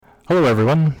Hello,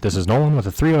 everyone. This is Nolan with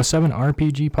the 307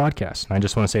 RPG podcast, and I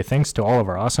just want to say thanks to all of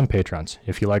our awesome patrons.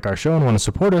 If you like our show and want to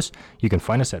support us, you can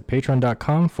find us at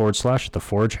patreon.com/The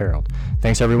Forge Herald.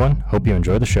 Thanks, everyone. Hope you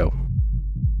enjoy the show.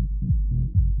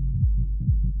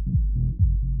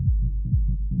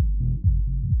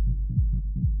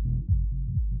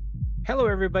 Hello,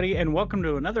 everybody, and welcome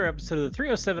to another episode of the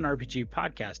 307 RPG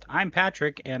podcast. I'm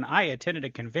Patrick, and I attended a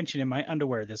convention in my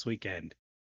underwear this weekend.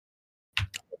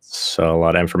 So a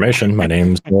lot of information. My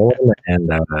name's Nolan,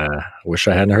 and I wish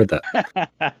I hadn't heard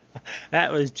that.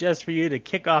 That was just for you to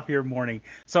kick off your morning.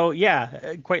 So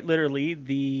yeah, quite literally,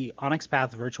 the Onyx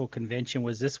Path virtual convention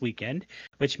was this weekend,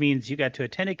 which means you got to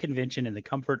attend a convention in the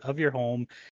comfort of your home,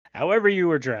 however you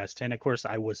were dressed. And of course,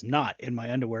 I was not in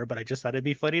my underwear, but I just thought it'd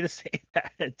be funny to say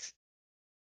that.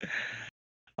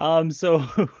 So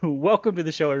welcome to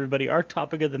the show, everybody. Our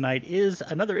topic of the night is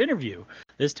another interview.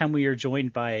 This time we are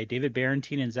joined by David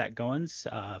Barentine and Zach Goins.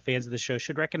 Fans of the show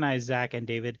should recognize Zach and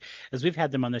David, as we've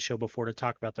had them on the show before to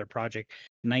talk about their project,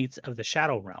 Knights of the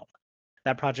Shadow Realm.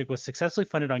 That project was successfully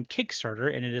funded on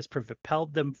Kickstarter, and it has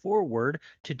propelled them forward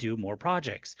to do more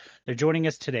projects. They're joining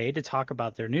us today to talk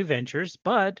about their new ventures,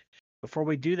 but before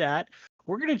we do that,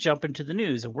 we're going to jump into the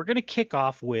news, and we're going to kick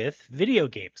off with video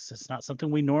games. It's not something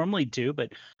we normally do,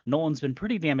 but Nolan's been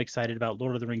pretty damn excited about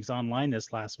Lord of the Rings Online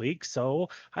this last week, so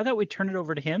I thought we'd turn it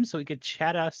over to him so he could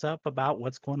chat us up about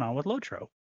what's going on with Lotro.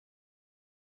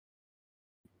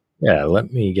 Yeah,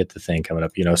 let me get the thing coming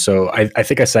up. So I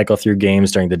think I cycle through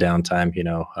games during the downtime,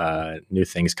 new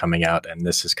things coming out, and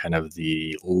this is kind of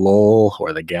the lull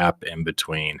or the gap in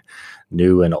between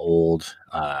new and old.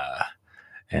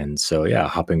 And so, yeah,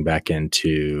 hopping back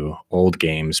into old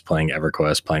games, playing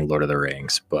EverQuest, playing Lord of the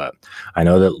Rings. But I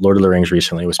know that Lord of the Rings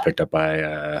recently was picked up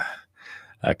by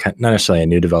not necessarily a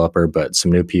new developer, but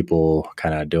some new people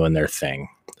kind of doing their thing.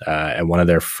 And one of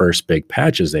their first big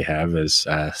patches they have is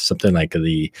something like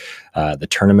the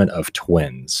Tournament of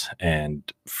Twins. And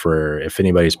for if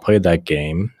anybody's played that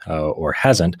game or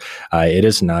hasn't, it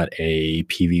is not a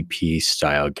PvP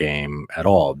style game at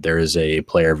all. There is a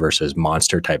player versus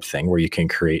monster type thing where you can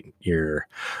create your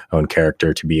own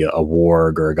character to be a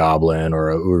warg or a goblin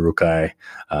or a urukai,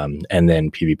 and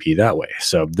then PvP that way.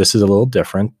 So this is a little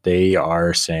different. They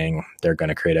are saying they're going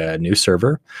to create a new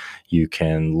server. You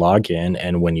can log in,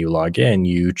 and when you log in,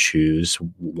 you choose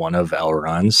one of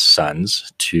Elrond's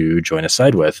sons to join a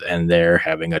side with, and they're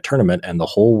having a tournament, and the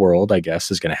whole world, I guess,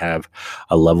 is going to have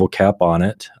a level cap on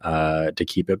it to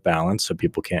keep it balanced so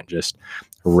people can't just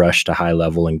rush to high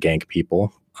level and gank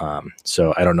people.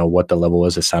 So I don't know what the level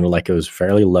was. It sounded like it was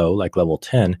fairly low, like level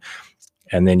 10.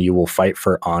 And then you will fight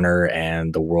for honor,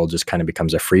 and the world just kind of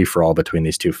becomes a free-for-all between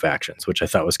these two factions, which I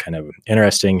thought was kind of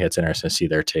interesting. It's interesting to see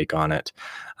their take on it.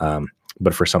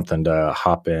 But for something to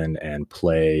hop in and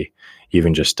play,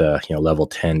 even just level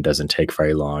 10 doesn't take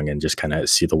very long, and just kind of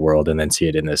see the world and then see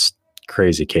it in this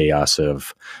crazy chaos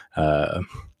of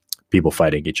people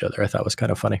fighting each other, I thought was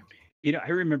kind of funny. I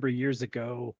remember years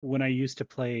ago when I used to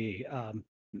play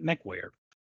MechWarrior.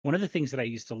 One of the things that I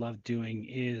used to love doing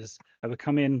is I would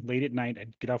come in late at night,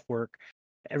 I'd get off work,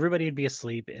 everybody would be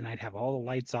asleep, and I'd have all the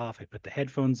lights off. I'd put the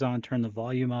headphones on, turn the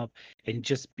volume up, and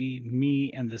just be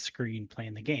me and the screen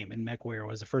playing the game. And MechWarrior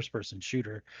was a first-person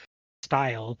shooter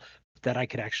style that I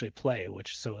could actually play,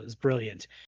 which so it was brilliant.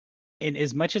 And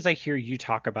as much as I hear you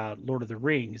talk about Lord of the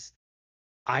Rings,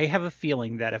 I have a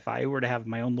feeling that if I were to have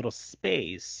my own little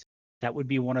space, that would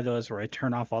be one of those where I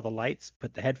turn off all the lights,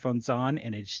 put the headphones on,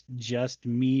 and it's just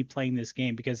me playing this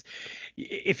game. Because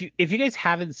if you guys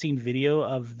haven't seen video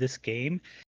of this game,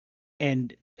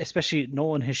 and especially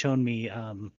Nolan has shown me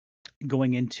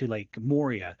going into like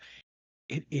Moria,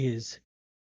 it is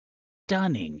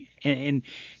stunning. And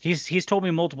he's told me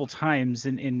multiple times,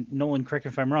 and Nolan, correct me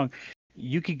if I'm wrong,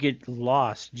 you could get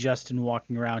lost just in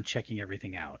walking around checking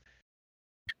everything out.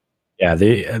 Yeah,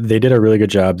 they did a really good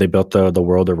job. They built the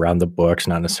world around the books,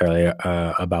 not necessarily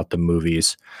about the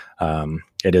movies.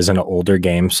 It is an older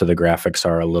game, so the graphics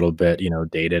are a little bit,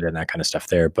 dated and that kind of stuff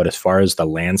there. But as far as the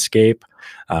landscape,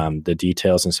 the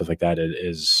details and stuff like that, it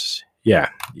is,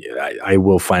 I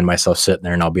will find myself sitting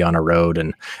there and I'll be on a road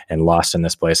and lost in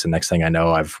this place. And next thing I know,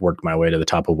 I've worked my way to the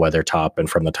top of Weathertop, and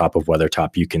from the top of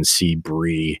Weathertop, you can see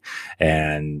Bree,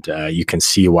 and you can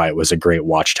see why it was a great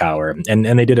watchtower. And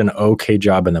they did an okay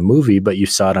job in the movie, but you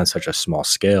saw it on such a small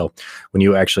scale. When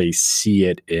you actually see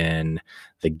it in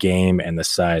the game and the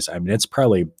size, I mean, it's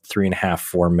probably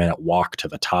 3.5-4 minute walk to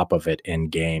the top of it in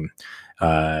game.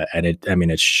 And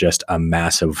it's just a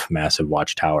massive, massive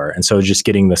watchtower. And so just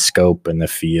getting the scope and the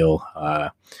feel, I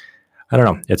don't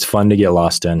know, it's fun to get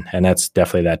lost in. And that's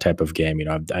definitely that type of game.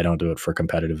 I don't do it for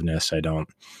competitiveness. I don't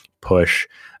push.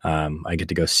 I get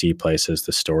to go see places.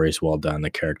 The story's well done. The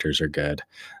characters are good.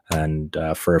 And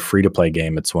for a free-to-play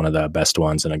game, it's one of the best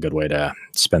ones and a good way to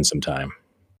spend some time.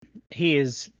 He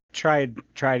has tried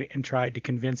to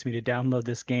convince me to download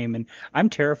this game, and I'm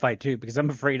terrified too because I'm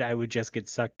afraid I would just get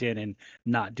sucked in and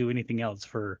not do anything else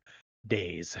for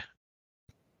days.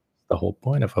 The whole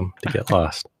point of them to get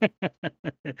lost. So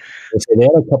they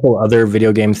had a couple other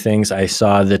video game things. I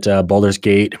saw that Baldur's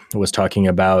Gate was talking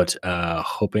about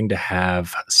hoping to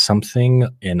have something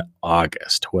in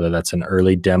August, whether that's an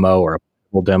early demo or a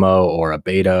full demo or a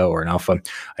beta or an alpha.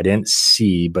 I didn't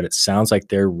see, but it sounds like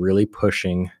they're really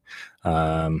pushing.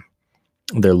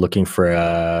 They're looking for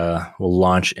will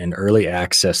launch in early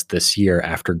access this year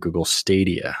after Google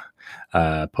Stadia.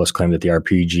 Post claimed that the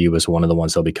RPG was one of the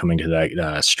ones that'll be coming to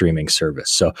that streaming service.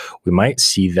 So we might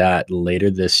see that later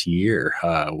this year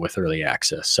with early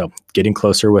access. So getting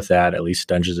closer with that, at least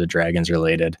Dungeons and Dragons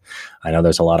related. I know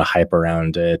there's a lot of hype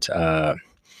around it.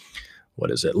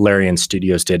 What is it? Larian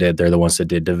Studios did it. They're the ones that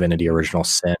did Divinity Original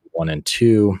Sin 1 and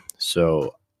 2.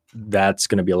 So that's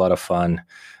going to be a lot of fun.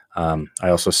 I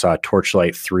also saw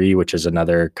Torchlight 3, which is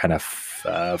another kind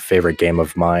of favorite game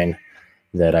of mine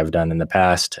that I've done in the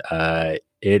past.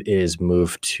 It is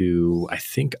moved to, I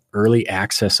think, early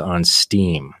access on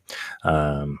Steam.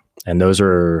 And those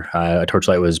are,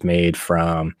 Torchlight was made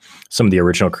from some of the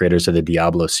original creators of the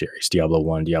Diablo series, Diablo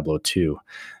 1, Diablo 2.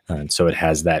 And so it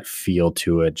has that feel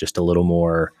to it, just a little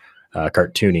more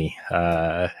cartoony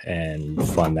and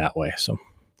fun that way. So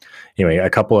anyway, a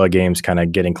couple of games kind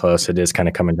of getting close. It is kind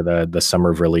of coming to the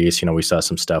summer of release. You know, we saw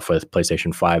some stuff with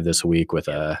PlayStation 5 this week with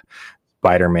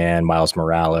Spider-Man, Miles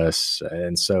Morales.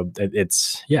 And so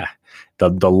it's,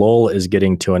 the lull is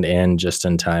getting to an end just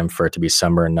in time for it to be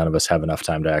summer, and none of us have enough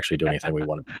time to actually do anything we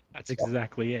want to do. That's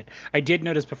exactly it. I did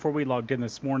notice before we logged in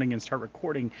this morning and start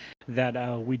recording that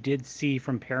we did see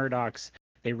from Paradox,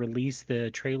 they released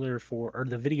the trailer or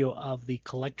the video of the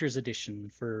collector's edition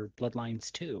for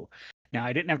Bloodlines 2. Now,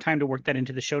 I didn't have time to work that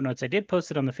into the show notes. I did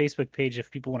post it on the Facebook page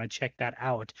if people want to check that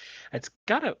out. It's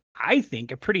got I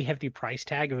think, a pretty hefty price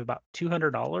tag of about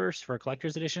 $200 for a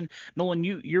collector's edition. Nolan,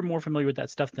 you're more familiar with that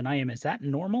stuff than I am. Is that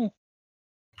normal?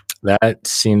 That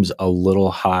seems a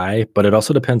little high, but it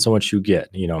also depends on what you get.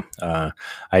 You know,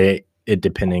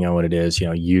 depending on what it is. You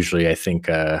know, usually I think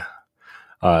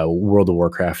World of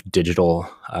Warcraft digital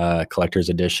collector's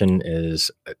edition is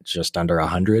just under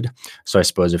 100. So I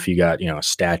suppose if you got, you know,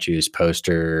 statues,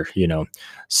 poster, you know,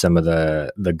 some of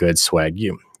the good swag,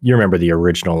 you remember the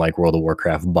original like World of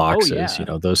Warcraft boxes, you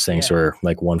know, those things were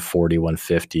like 140,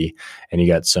 150, and you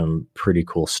got some pretty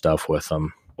cool stuff with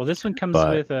them. Well, this one comes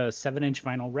with a 7-inch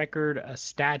vinyl record, a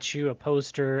statue, a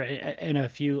poster, and a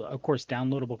few, of course,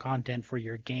 downloadable content for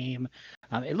your game.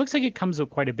 It looks like it comes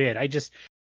with quite a bit.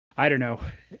 I don't know.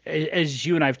 As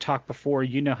you and I've talked before,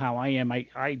 you know how I am.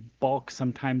 I balk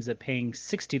sometimes at paying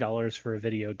 $60 for a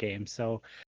video game. So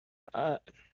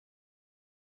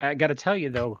I got to tell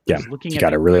you, though, you got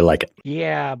to really like it.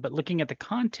 Yeah, but looking at the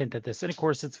content of this, and of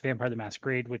course, it's Vampire the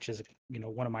Masquerade, which is, you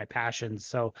know, one of my passions.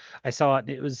 So I saw it.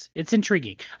 It's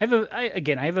intriguing. I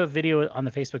have a video on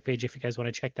the Facebook page if you guys want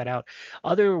to check that out.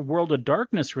 Other World of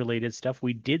Darkness related stuff.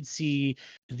 We did see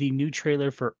the new trailer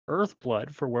for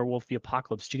Earthblood for Werewolf the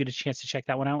Apocalypse. Did you get a chance to check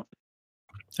that one out?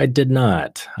 I did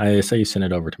not. I saw you sent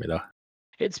it over to me though.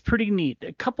 It's pretty neat.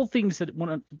 A couple things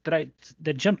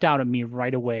that jumped out at me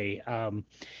right away.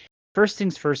 First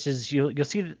things first is you'll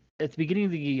see that at the beginning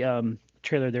of the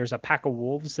trailer, there's a pack of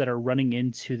wolves that are running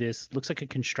into this, looks like a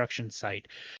construction site.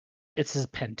 It says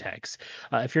Pentex.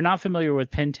 If you're not familiar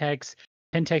with Pentex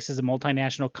is a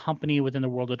multinational company within the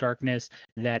World of Darkness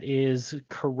that is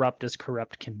corrupt as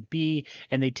corrupt can be,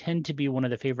 and they tend to be one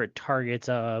of the favorite targets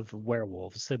of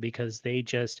werewolves. So because they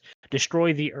just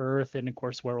destroy the earth, and of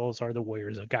course werewolves are the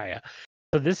warriors of Gaia.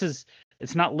 So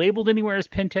it's not labeled anywhere as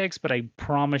Pentex, but I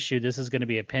promise you this is going to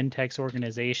be a Pentex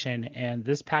organization, and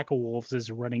this pack of wolves is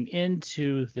running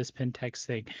into this Pentex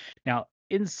thing. Now,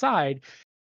 inside,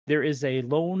 there is a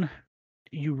lone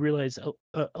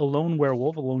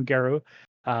werewolf, a lone Garou.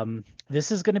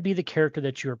 This is going to be the character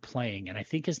that you're playing, and I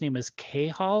think his name is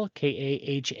Cahal,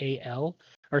 Kahal,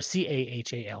 or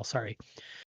Cahal, sorry.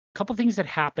 A couple things that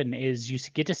happen is you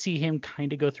get to see him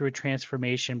kind of go through a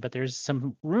transformation, but there's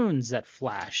some runes that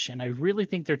flash, and I really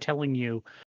think they're telling you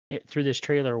through this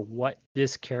trailer what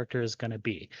this character is going to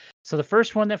be. So the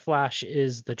first one that flash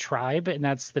is the tribe, and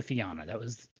that's the Fianna. That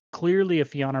was clearly a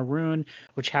Fianna rune,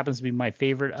 which happens to be my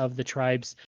favorite of the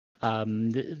tribes.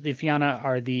 The Fianna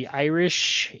are the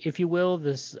Irish, if you will,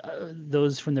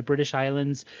 those from the British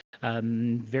Islands,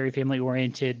 very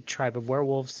family-oriented tribe of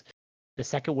werewolves. The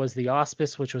second was the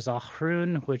Auspice, which was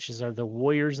Ahrun, are the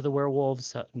warriors of the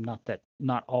werewolves. Not that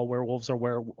not all werewolves are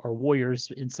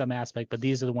warriors in some aspect, but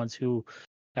these are the ones who,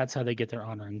 that's how they get their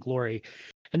honor and glory.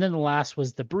 And then the last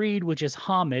was the breed, which is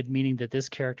Hamid, meaning that this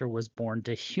character was born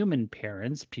to human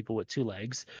parents, people with two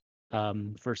legs,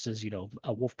 versus,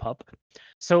 a wolf pup.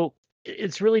 So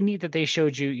it's really neat that they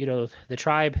showed you, the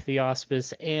tribe, the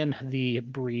Auspice, and the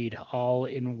breed all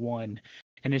in one.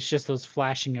 And it's just those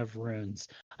flashing of runes.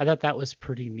 I thought that was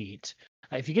pretty neat.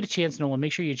 If you get a chance, Nolan,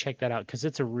 make sure you check that out because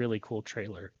it's a really cool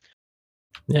trailer.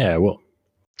 Yeah, well,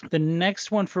 the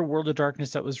next one for World of Darkness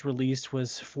that was released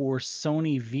was for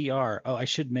Sony VR. Oh, I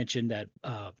should mention that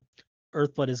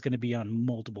Earthblood is going to be on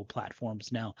multiple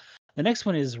platforms now. The next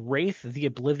one is Wraith: The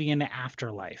Oblivion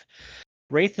Afterlife.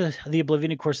 Wraith: The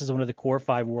Oblivion, of course, is one of the core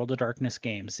 5 World of Darkness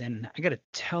games. And I got to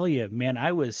tell you, man,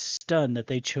 I was stunned that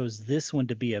they chose this one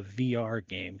to be a VR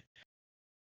game.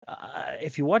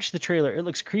 If you watch the trailer, it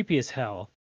looks creepy as hell.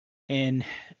 And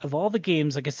of all the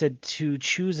games, like I said, to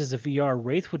choose as a VR,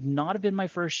 Wraith would not have been my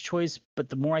first choice, but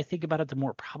the more I think about it, the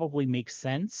more it probably makes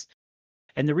sense.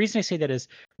 And the reason I say that is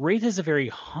Wraith is a very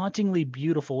hauntingly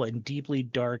beautiful and deeply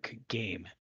dark game.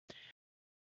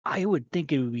 I would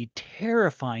think it would be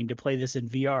terrifying to play this in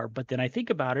VR, but then I think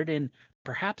about it, and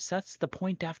perhaps that's the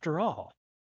point after all.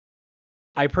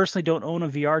 I personally don't own a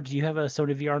VR. Do you have a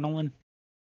Sony VR, Nolan?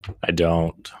 I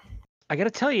don't. I got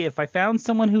to tell you, if I found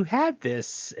someone who had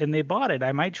this and they bought it,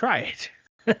 I might try it.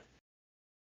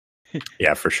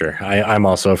 Yeah, for sure. I'm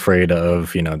also afraid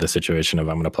of, the situation of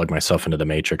I'm going to plug myself into the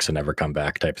Matrix and never come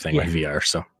back type thing with VR.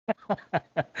 So,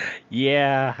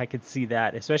 yeah, I could see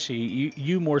that, especially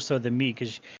you more so than me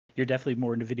because you're definitely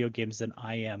more into video games than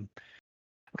I am.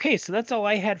 Okay, so that's all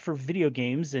I had for video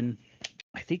games, and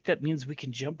I think that means we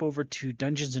can jump over to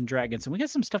Dungeons and Dragons, and we got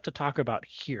some stuff to talk about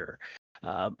here.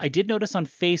 I did notice on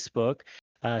Facebook,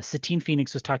 Satine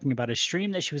Phoenix was talking about a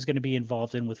stream that she was going to be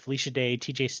involved in with Felicia Day,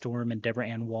 TJ Storm, and Deborah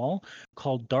Ann Wall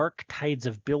called Dark Tides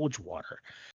of Bilgewater.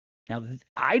 Now,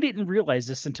 I didn't realize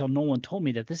this until Nolan told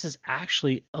me that this is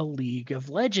actually a League of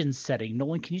Legends setting.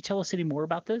 Nolan, can you tell us any more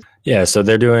about this? Yeah, so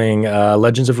they're doing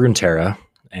Legends of Runeterra,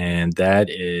 and that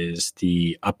is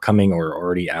the upcoming or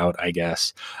already out, I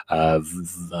guess,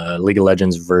 League of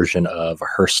Legends version of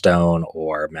Hearthstone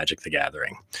or Magic the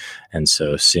Gathering. And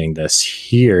so seeing this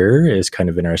here is kind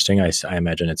of interesting. I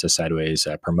imagine it's a sideways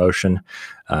promotion.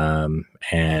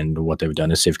 And what they've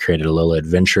done is they've created a little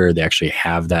adventure. They actually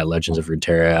have that Legends of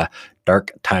Runeterra,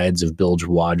 Dark Tides of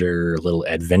Bilgewater little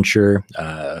adventure.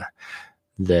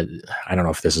 That I don't know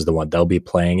if this is the one they'll be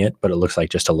playing it, but it looks like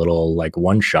just a little like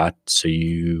one shot. So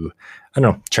I don't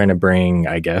know, trying to bring,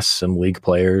 I guess, some League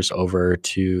players over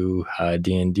to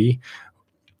D&D.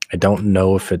 I don't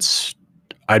know if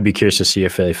I'd be curious to see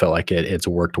if they felt like it's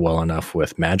worked well enough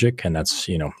with Magic. And that's,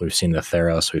 we've seen the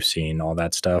Theros, we've seen all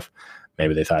that stuff.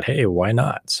 Maybe they thought, hey, why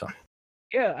not? So.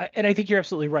 Yeah, and I think you're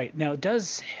absolutely right. Now,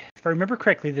 if I remember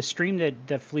correctly, the stream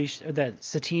that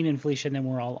Satine and Felicia and then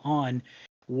we're all on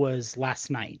was last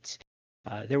night.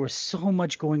 There was so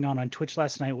much going on Twitch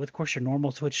last night with, of course, your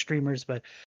normal Twitch streamers, but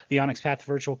the Onyx Path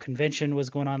Virtual Convention was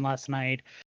going on last night.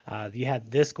 You had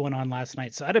this going on last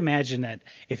night. So I'd imagine that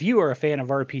if you are a fan of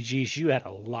RPGs, you had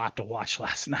a lot to watch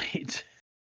last night.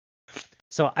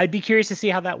 So I'd be curious to see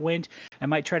how that went. I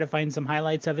might try to find some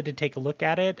highlights of it to take a look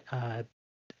at it.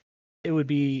 It would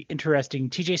be interesting.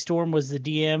 TJ Storm was the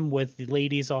DM with the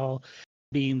ladies all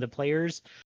being the players.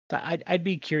 I'd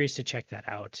be curious to check that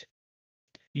out.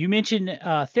 You mentioned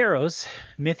Theros.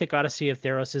 Mythic Odyssey of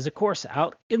Theros is, of course,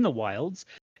 out in the wilds.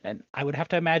 And I would have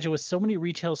to imagine with so many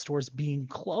retail stores being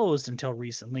closed until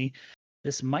recently,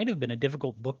 this might have been a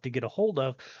difficult book to get a hold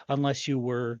of unless you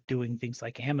were doing things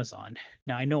like Amazon.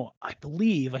 Now, I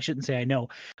believe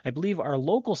our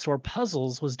local store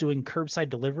Puzzles was doing curbside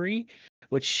delivery,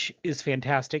 which is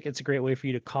fantastic. It's a great way for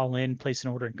you to call in, place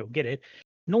an order, and go get it.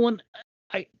 Nolan,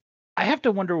 I have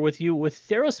to wonder with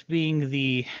Theros being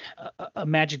the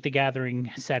Magic the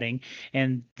Gathering setting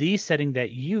and the setting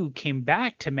that you came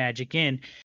back to Magic in,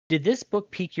 did this book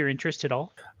pique your interest at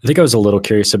all? I think I was a little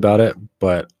curious about it,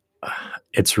 but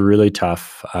it's really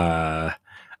tough.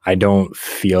 I don't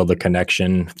feel the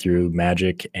connection through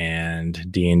Magic and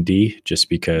D&D just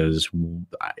because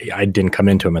I didn't come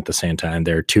into them at the same time.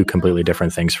 They're two completely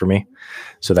different things for me.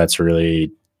 So that's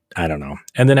really, I don't know.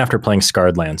 And then after playing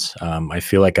Scarred Lands, I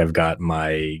feel like I've got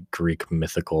my Greek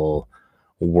mythical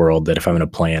world that if I'm going to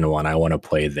play in one, I want to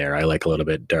play there. I like a little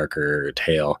bit darker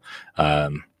tale.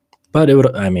 But it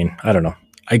would, I don't know.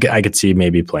 I could see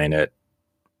maybe playing it,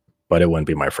 but it wouldn't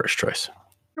be my first choice.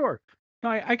 Sure. No,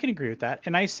 I can agree with that.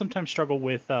 And I sometimes struggle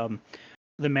with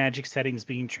the Magic settings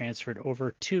being transferred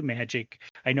over to Magic.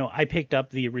 I know I picked up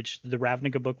the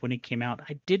Ravnica book when it came out.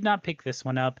 I did not pick this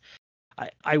one up.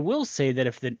 I will say that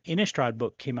if the Innistrad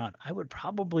book came out, I would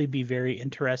probably be very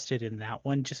interested in that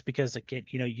one, just because again,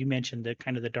 you mentioned the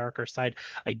kind of the darker side.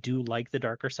 I do like the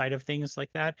darker side of things like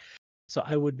that, so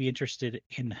I would be interested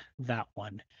in that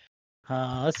one.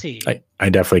 Let's see. I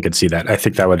definitely could see that. I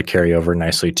think that would carry over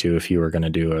nicely too if you were going to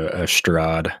do a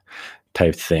Strahd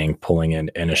type thing, pulling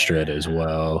in Innistrad as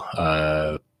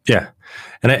well. Yeah,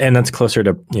 and that's closer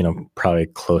to probably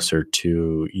closer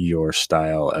to your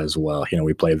style as well.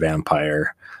 We play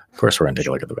Vampire. Of course, we're going to take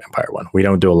a look at the Vampire one. We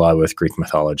don't do a lot with Greek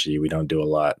mythology. We don't do a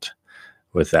lot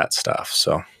with that stuff.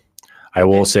 So I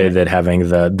will say that having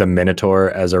the Minotaur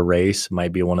as a race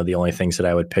might be one of the only things that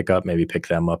I would pick up. Maybe pick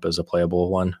them up as a playable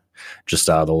one, just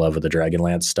out of the love of the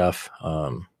Dragonlance stuff.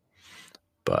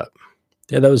 But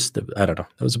yeah, I don't know.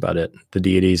 That was about it. The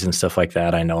deities and stuff like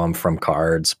that. I know I'm from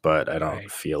cards, but I don't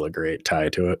feel a great tie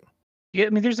to it. Yeah,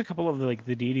 I mean, there's a couple of like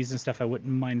the deities and stuff I wouldn't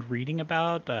mind reading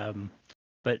about.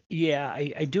 But yeah,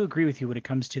 I do agree with you when it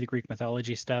comes to the Greek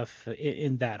mythology stuff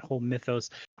in that whole mythos.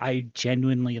 I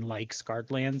genuinely like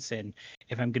Scarred Lands, and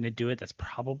if I'm going to do it, that's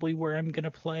probably where I'm going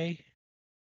to play.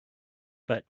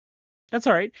 But that's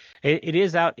all right. It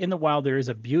is out in the wild. There is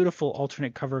a beautiful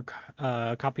alternate cover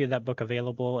copy of that book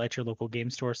available at your local game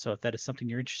store. So if that is something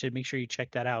you're interested in, make sure you check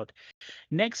that out.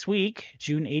 Next week,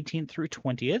 June 18th through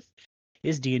 20th,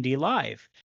 is D&D Live.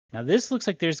 Now, this looks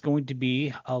like there's going to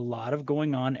be a lot of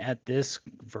going on at this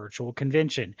virtual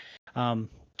convention.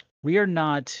 We are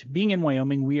not, being in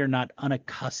Wyoming, we are not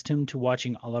unaccustomed to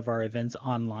watching all of our events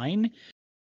online.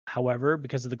 However,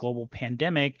 because of the global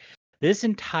pandemic, this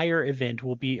entire event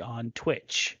will be on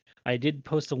Twitch. I did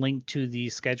post a link to the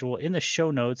schedule in the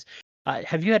show notes.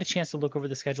 Have you had a chance to look over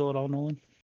the schedule at all, Nolan?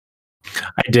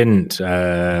 I didn't.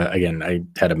 Again, I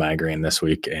had a migraine this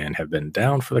week and have been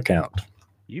down for the count.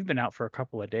 You've been out for a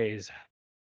couple of days.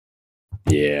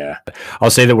 Yeah. I'll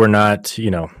say that we're not,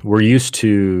 we're used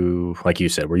to, like you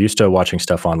said, we're used to watching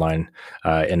stuff online.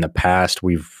 In the past,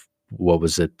 what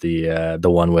was it? The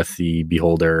one with the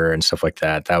Beholder and stuff like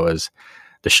that. That was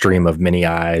the stream of many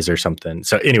eyes or something.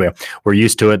 So anyway, we're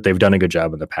used to it. They've done a good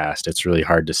job in the past. It's really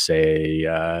hard to say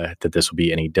that this will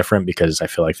be any different, because I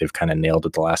feel like they've kind of nailed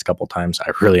it the last couple of times.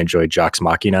 I really enjoyed Jox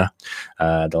Machina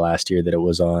the last year that it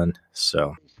was on.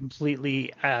 So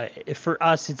completely, for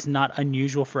us, it's not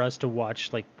unusual for us to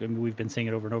watch, like, I mean, we've been saying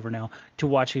it over and over now, to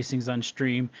watch these things on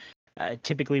stream.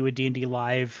 Typically with D&D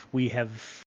Live,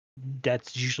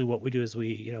 that's usually what we do, is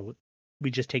we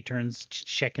just take turns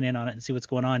checking in on it and see what's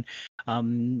going on.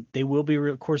 They will be,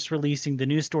 of course, releasing the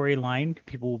new storyline.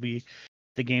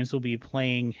 The games will be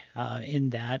playing in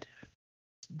that.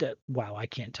 Wow, I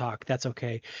can't talk. That's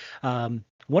okay.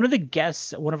 One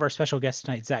of our special guests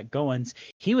tonight, Zach Goins,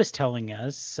 he was telling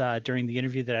us during the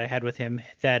interview that I had with him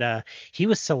that he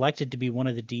was selected to be one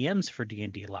of the DMs for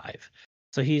D&D Live.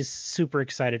 So he's super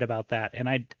excited about that, and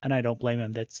I don't blame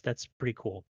him. That's pretty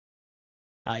cool.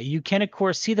 You can, of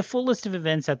course, see the full list of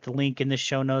events at the link in the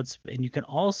show notes, and you can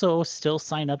also still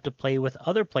sign up to play with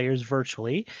other players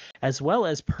virtually, as well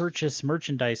as purchase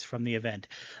merchandise from the event.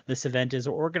 This event is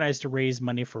organized to raise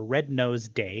money for Red Nose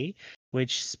Day,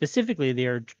 which specifically they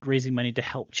are raising money to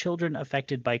help children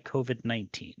affected by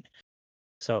COVID-19.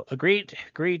 So a great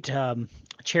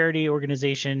charity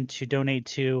organization to donate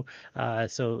to.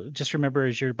 So just remember,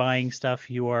 as you're buying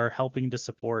stuff, you are helping to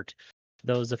support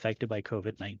those affected by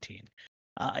COVID-19.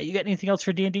 You got anything else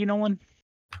for D&D, Nolan?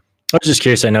 I was just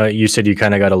curious. I know you said you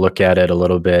kind of got to look at it a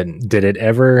little bit.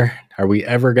 Are we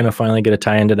ever going to finally get a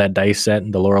tie into that dice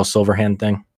set, the Laurel Silverhand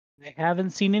thing? I haven't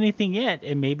seen anything yet,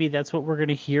 and maybe that's what we're going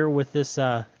to hear with this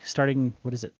starting,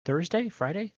 what is it,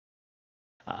 Friday?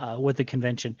 With the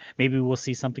convention. Maybe we'll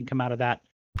see something come out of that.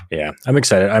 Yeah, I'm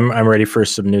excited. I'm ready for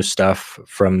some new stuff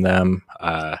from them.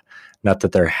 Not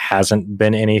that there hasn't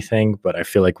been anything, but I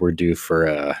feel like we're due for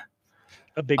a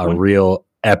real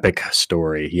epic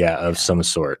story, of some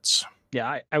sorts.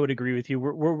 Yeah, I would agree with you.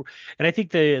 We're and I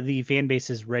think the fan base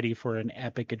is ready for an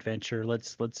epic adventure.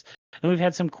 Let's and we've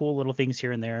had some cool little things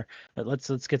here and there, but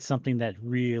let's get something that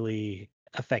really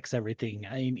affects everything.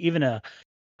 I mean, even a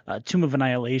Tomb of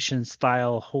Annihilation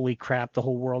style, holy crap, the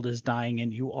whole world is dying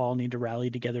and you all need to rally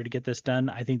together to get this done.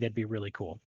 I think that'd be really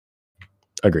cool.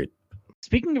 Agreed.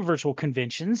 Speaking of virtual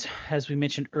conventions, as we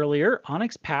mentioned earlier,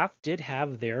 Onyx Path did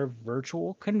have their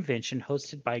virtual convention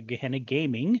hosted by Gehenna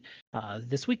Gaming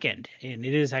this weekend. And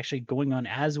it is actually going on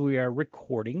as we are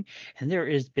recording. And there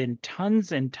has been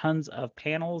tons and tons of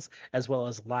panels, as well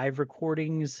as live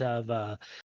recordings of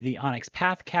the Onyx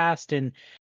Path cast. And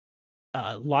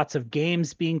lots of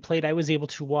games being played. I was able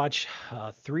to watch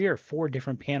 3 or 4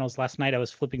 different panels last night. I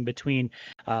was flipping between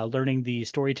learning the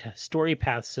story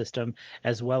path system,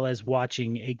 as well as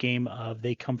watching a game of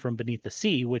They Come From Beneath the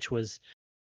Sea, which was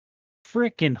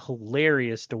freaking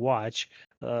hilarious to watch.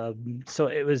 So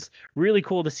it was really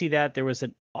cool to see that. There was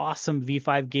an awesome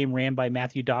V5 game ran by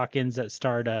Matthew Dawkins that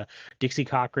starred Dixie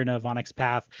Cochran of Onyx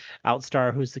Path,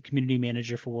 Outstar, who's the community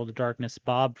manager for World of Darkness,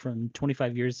 Bob from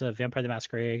 25 years of Vampire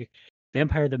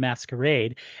the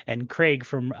Masquerade, and Craig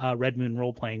from Red Moon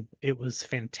Role Playing. It was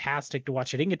fantastic to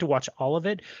watch. I didn't get to watch all of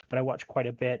it, but I watched quite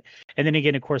a bit. And then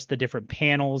again, of course, the different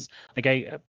panels. Like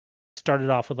I started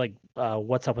off with like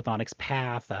what's up with Onyx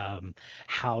Path,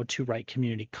 how to write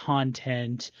community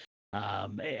content,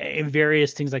 and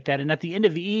various things like that. And at the end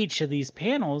of each of these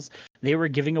panels, they were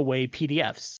giving away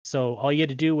PDFs. So all you had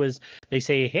to do was they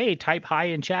say, hey, type hi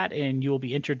in chat and you will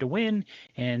be entered to win.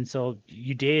 And so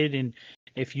you did. And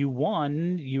if you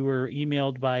won, you were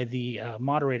emailed by the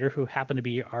moderator, who happened to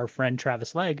be our friend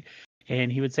Travis Legg.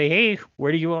 And he would say, hey,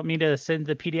 where do you want me to send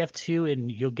the PDF to?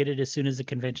 And you'll get it as soon as the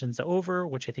convention's over,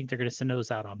 which I think they're going to send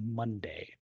those out on Monday.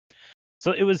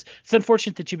 So it's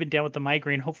unfortunate that you've been down with the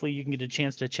migraine. Hopefully you can get a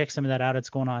chance to check some of that out. It's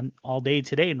going on all day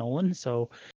today, Nolan. So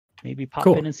maybe pop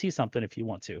in and see something if you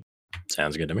want to.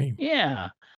 Sounds good to me. Yeah.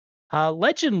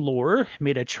 Legend Lore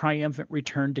made a triumphant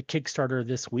return to Kickstarter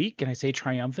this week. And I say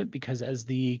triumphant because as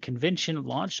the convention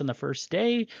launched on the first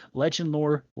day, Legend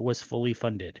Lore was fully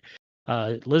funded.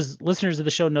 Listeners of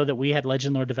the show know that we had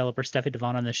Legend Lore developer Steffi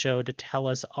Devon on the show to tell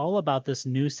us all about this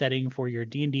new setting for your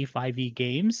D&D 5e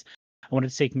games. I wanted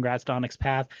to say congrats to Onyx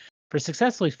Path for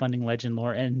successfully funding Legend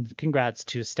Lore, and congrats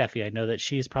to Steffi. I know that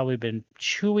she's probably been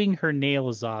chewing her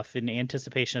nails off in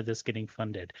anticipation of this getting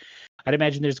funded. I'd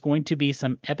imagine there's going to be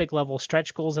some epic level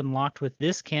stretch goals unlocked with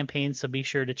this campaign, so be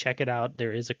sure to check it out.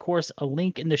 There is, of course, a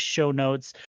link in the show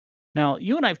notes. Now,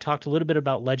 you and I have talked a little bit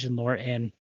about Legend Lore,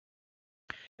 and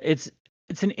it's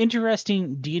an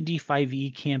interesting D&D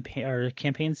 5e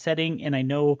campaign setting, and I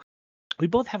know we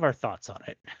both have our thoughts on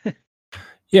it.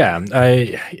 Yeah,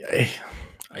 I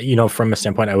from a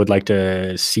standpoint, I would like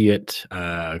to see it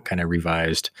kind of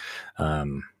revised. I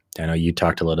know you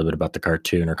talked a little bit about the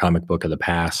cartoon or comic book of the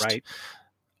past.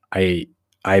 Right.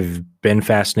 I've been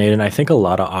fascinated, and I think a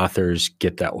lot of authors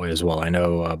get that way as well. I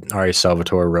know Ari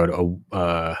Salvatore wrote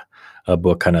a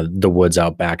book, kind of the woods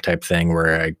out back type thing,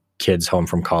 where a kid's home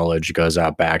from college goes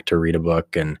out back to read a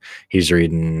book, and he's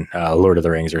reading Lord of the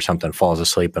Rings or something, falls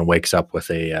asleep and wakes up with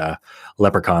a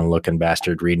leprechaun looking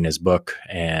bastard reading his book,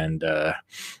 and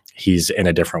he's in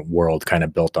a different world kind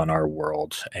of built on our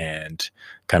world, and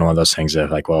kind of one of those things of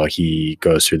like, well, he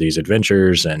goes through these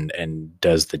adventures and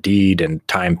does the deed, and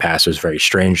time passes very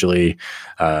strangely.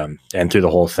 And through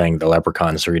the whole thing, the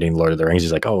leprechaun's reading Lord of the Rings.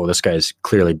 He's like, oh, this guy's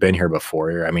clearly been here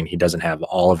before. I mean, he doesn't have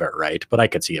all of it right, but I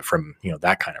could see it from,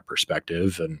 that kind of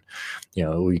perspective. And,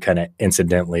 we kind of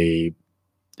incidentally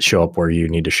show up where you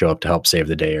need to show up to help save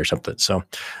the day or something. So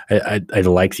I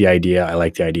like the idea. I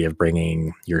like the idea of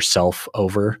bringing yourself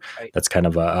over. Right. That's kind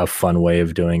of a fun way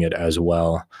of doing it as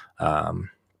well.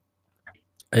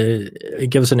 It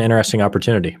gives an interesting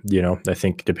opportunity. I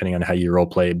think depending on how you role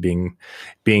play, being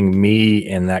me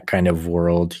in that kind of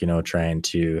world,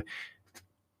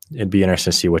 it'd be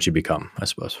interesting to see what you become, I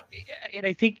suppose. And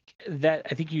I think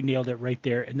you nailed it right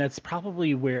there. And that's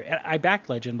probably where I back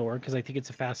Legend Lore, because I think it's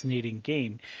a fascinating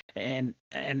game. And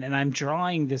I'm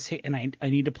drawing this, and I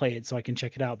need to play it so I can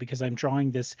check it out, because I'm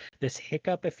drawing this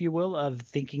hiccup, if you will, of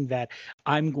thinking that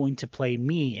I'm going to play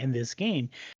me in this game,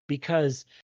 because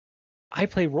I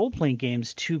play role-playing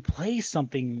games to play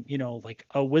something, like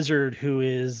a wizard who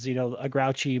is, a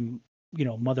grouchy,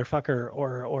 motherfucker,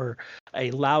 or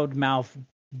a loudmouth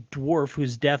dwarf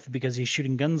who's deaf because he's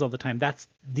shooting guns all the time. That's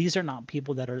not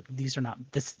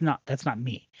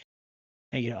me.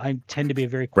 And, I tend to be a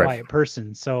very quiet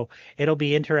person, so it'll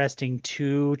be interesting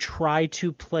to try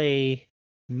to play.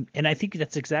 And I think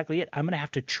that's exactly it. I'm going to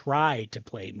have to try to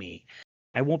play me.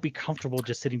 I won't be comfortable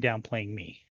just sitting down playing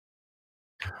me.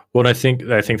 Well, I think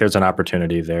there's an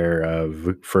opportunity there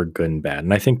for good and bad,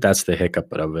 and I think that's the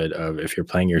hiccup of it. Of if you're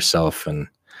playing yourself, and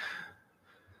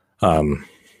I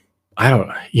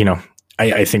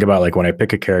think about like when I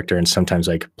pick a character, and sometimes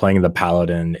like playing the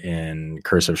paladin in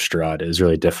Curse of Strahd is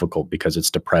really difficult because it's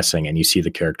depressing, and you see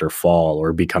the character fall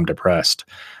or become depressed.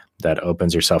 That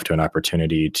opens yourself to an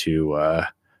opportunity to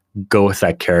go with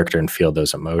that character and feel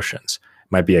those emotions.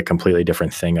 It might be a completely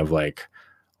different thing of like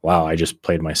wow, I just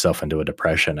played myself into a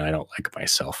depression and I don't like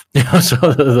myself. So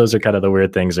those are kind of the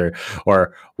weird things. Or,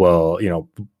 well,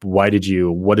 what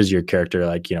is your character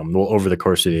like? Well, over the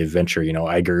course of the adventure,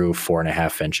 I grew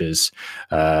 4.5 inches,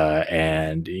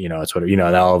 and it's what,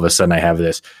 and all of a sudden I have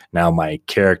this, now my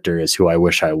character is who I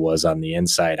wish I was on the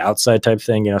inside outside type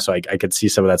thing, so I could see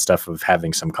some of that stuff of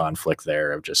having some conflict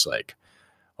there of just like,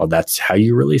 oh, that's how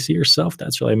you really see yourself?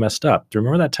 That's really messed up. Do you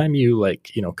remember that time you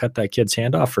cut that kid's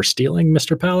hand off for stealing,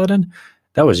 Mr. Paladin?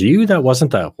 That was you? That wasn't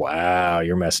the, wow,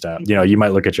 you're messed up. You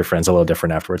might look at your friends a little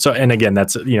different afterwards. So, and again,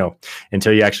 that's,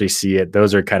 until you actually see it,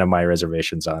 those are kind of my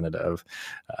reservations on it of,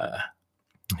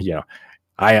 you know,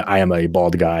 I am a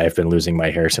bald guy. I've been losing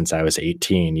my hair since I was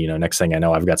 18. Next thing I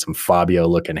know, I've got some Fabio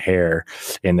looking hair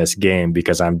in this game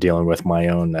because I'm dealing with my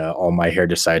own, all my hair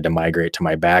decided to migrate to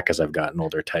my back as I've gotten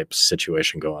older type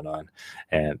situation going on.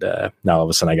 And now all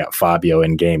of a sudden I got Fabio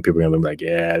in game. People are going to be like,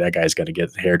 yeah, that guy's going to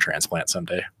get a hair transplant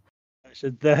someday.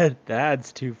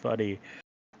 That's too funny.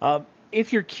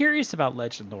 If you're curious about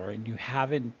Legend lore and you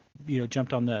haven't,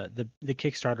 jumped on the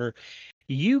Kickstarter,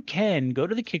 you can go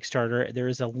to the Kickstarter. There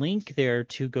is a link there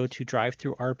to go to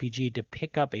DriveThruRPG to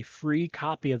pick up a free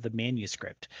copy of the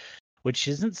manuscript, which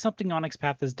isn't something Onyx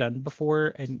Path has done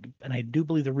before. And I do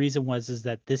believe the reason is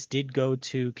that this did go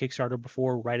to Kickstarter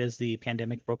before, right as the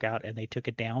pandemic broke out, and they took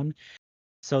it down.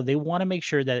 So they want to make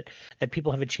sure that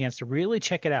people have a chance to really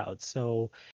check it out. So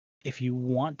if you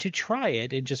want to try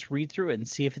it and just read through it and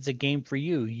see if it's a game for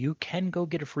you, you can go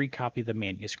get a free copy of the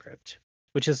manuscript,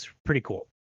 which is pretty cool.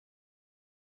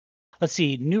 Let's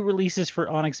see, new releases for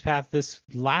Onyx Path this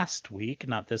last week,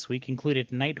 not this week,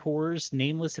 included Night Horrors,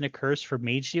 Nameless and Accursed for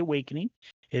Mage the Awakening.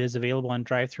 It is available on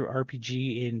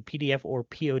DriveThruRPG in PDF or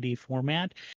POD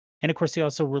format. And of course, they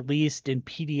also released in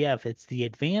PDF. It's the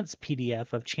advanced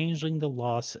PDF of Changeling the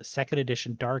Lost 2nd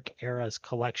Edition Dark Eras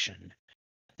Collection.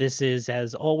 This is,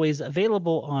 as always,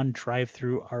 available on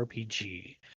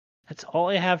DriveThruRPG. That's all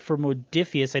I have for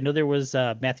Modiphius. I know there was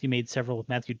Matthew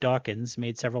Dawkins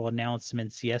made several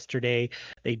announcements yesterday.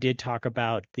 They did talk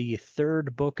about the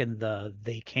 3rd book in the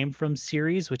They Came From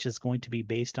series, which is going to be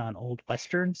based on old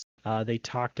westerns. They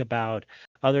talked about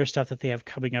other stuff that they have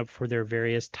coming up for their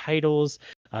various titles.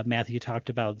 Matthew talked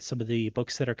about some of the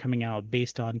books that are coming out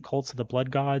based on Cults of the Blood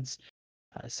Gods.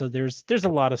 So there's a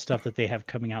lot of stuff that they have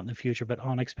coming out in the future, but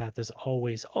Onyx Path is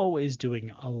always doing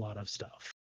a lot of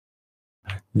stuff.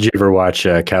 Did you ever watch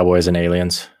Cowboys and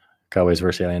Aliens? Cowboys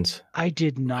vs. Aliens? I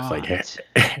did not. Like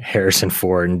Harrison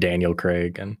Ford and Daniel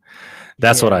Craig, and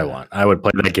that's what I want. I would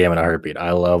play that game in a heartbeat.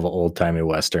 I love old-timey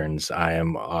westerns. I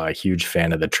am a huge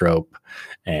fan of the trope,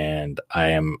 and I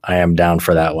am down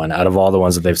for that one. Out of all the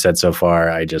ones that they've said so far,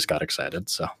 I just got excited.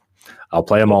 So I'll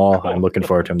play them all. I'm looking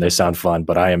forward to them. They sound fun,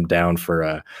 but I am down for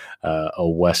a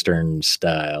western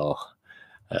style.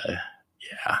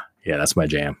 Yeah, that's my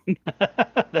jam.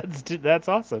 That's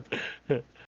awesome.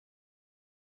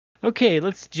 Okay,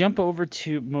 let's jump over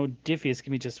to Modiphius. Give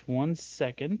me just 1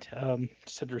 second.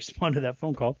 Just had to respond to that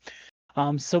phone call.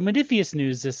 So Modiphius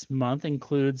news this month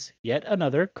includes yet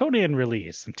another Conan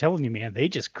release. I'm telling you, man, they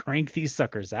just crank these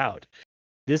suckers out.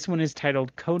 This one is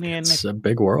titled Conan. It's a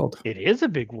big world. It is a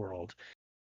big world.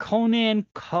 Conan,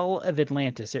 Cull of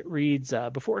Atlantis. It reads,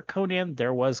 before Conan,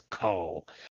 there was Cull.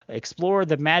 Explore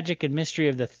the magic and mystery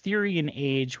of the Therian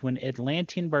age when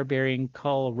Atlantean barbarian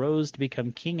Cull rose to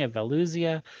become king of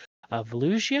Valusia.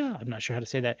 Valusia? I'm not sure how to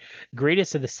say that.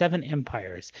 Greatest of the 7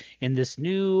 empires in this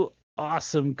new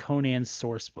awesome Conan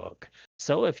source book.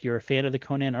 So if you're a fan of the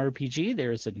Conan RPG,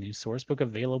 there's a new source book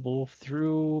available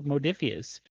through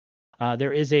Modiphius.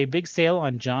 There is a big sale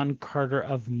on John Carter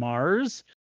of Mars.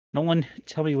 Nolan,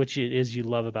 tell me what it is you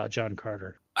love about John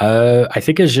Carter. I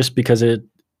think it's just because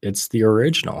it's the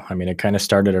original. I mean, it kind of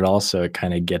started it all, so it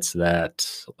kind of gets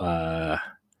that.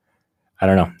 I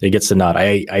don't know. It gets the nod.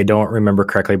 I don't remember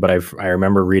correctly, but I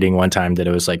remember reading one time that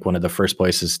it was like one of the first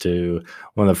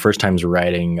times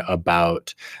writing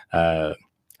about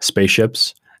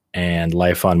spaceships and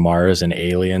life on Mars and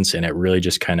aliens. And it really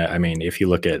just kind of, I mean, if you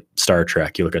look at Star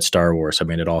Trek, you look at Star Wars, I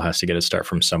mean, it all has to get a start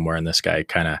from somewhere. And this guy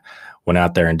kind of went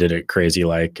out there and did it crazy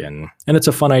like, and it's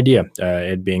a fun idea.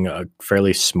 It being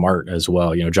fairly smart as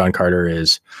well. John Carter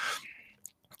is,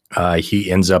 he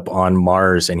ends up on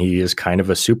Mars and he is kind of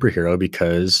a superhero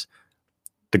because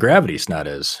the gravity's not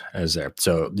as there.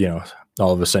 So,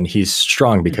 all of a sudden he's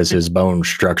strong because his bone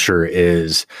structure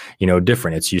is,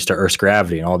 different. It's used to Earth's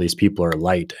gravity, and all these people are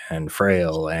light and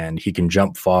frail, and he can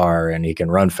jump far and he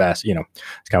can run fast. It's kind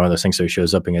of one of those things. So he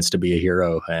shows up and gets to be a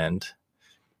hero. And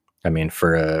I mean,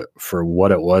 for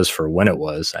what it was, for when it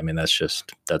was, I mean,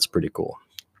 that's pretty cool.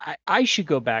 I should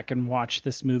go back and watch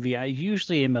this movie. I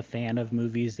usually am a fan of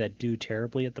movies that do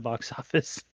terribly at the box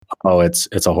office. Oh,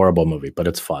 it's a horrible movie, but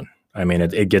it's fun. I mean,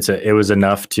 it was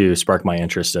enough to spark my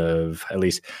interest of at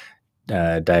least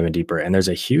diving deeper. And there's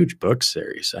a huge book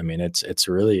series. I mean, it's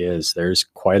really is. There's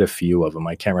quite a few of them.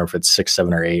 I can't remember if it's 6,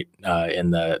 7, or 8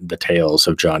 in the tales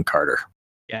of John Carter.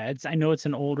 Yeah, I know it's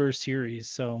an older series,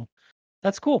 so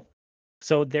that's cool.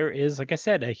 So there is, like I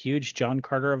said, a huge John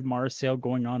Carter of Mars sale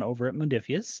going on over at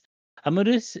Modifius.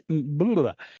 Modifius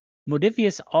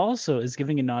also is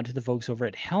giving a nod to the folks over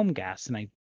at Helmgas, and I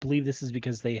believe this is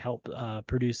because they help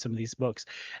produce some of these books.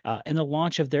 And the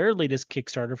launch of their latest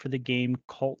Kickstarter for the game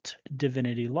Cult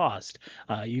Divinity Lost.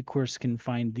 You, of course, can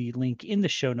find the link in the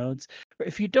show notes.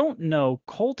 If you don't know,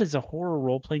 Cult is a horror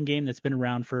role-playing game that's been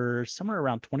around for somewhere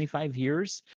around 25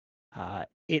 years.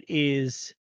 It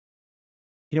is,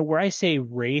 where I say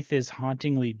Wraith is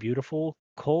hauntingly beautiful,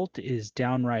 Cult is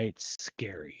downright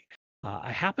scary.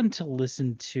 I happen to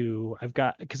listen to,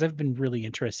 because I've been really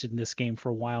interested in this game for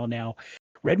a while now.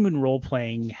 Red Moon Role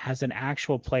Playing has an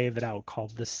actual play of it out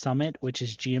called The Summit, which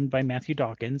is GM'd by Matthew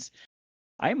Dawkins.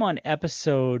 I'm on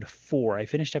episode 4. I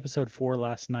finished episode 4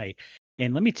 last night.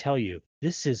 And let me tell you,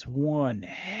 this is one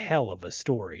hell of a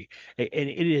story. And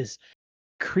it is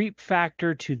creep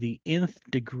factor to the nth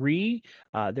degree.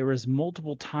 There was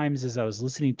multiple times as I was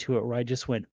listening to it where I just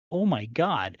went, oh my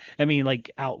God. I mean, like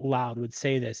out loud would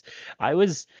say this. I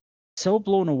was so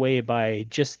blown away by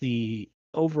just the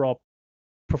overall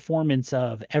performance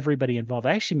of everybody involved.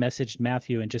 I actually messaged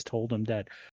Matthew and just told him that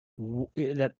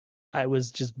I was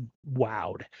just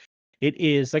wowed. It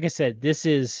is, like I said, this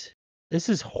is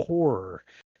horror,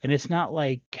 and it's not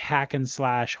like hack and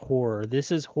slash horror. This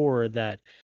is horror that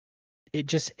it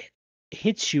just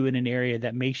hits you in an area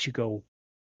that makes you go,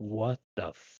 what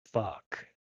the fuck?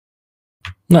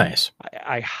 Nice.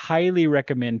 I highly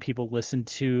recommend people listen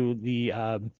to the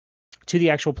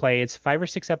actual play. It's 5 or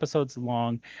 6 episodes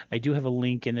long. I do have a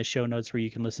link in the show notes where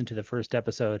you can listen to the first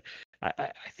episode.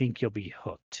 I think you'll be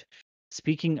hooked.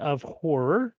 Speaking of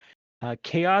horror,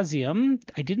 Chaosium.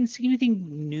 I didn't see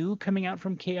anything new coming out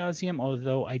from Chaosium,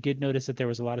 although I did notice that there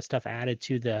was a lot of stuff added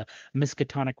to the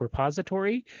Miskatonic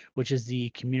repository, which is the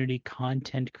community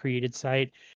created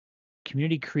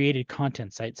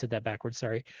content site. Said that backwards,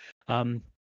 sorry.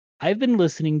 I've been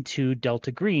listening to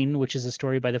Delta Green, which is a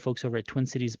story by the folks over at Twin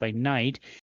Cities by Night.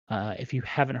 If you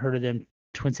haven't heard of them,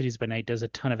 Twin Cities by Night does a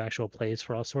ton of actual plays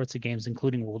for all sorts of games,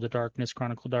 including World of Darkness,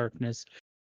 Chronicle of Darkness,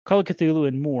 Call of Cthulhu,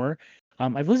 and more.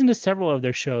 I've listened to several of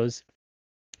their shows.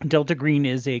 Delta Green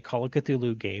is a Call of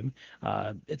Cthulhu game.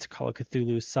 It's a Call of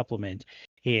Cthulhu supplement.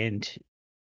 And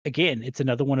again, it's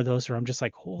another one of those where I'm just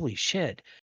like, holy shit.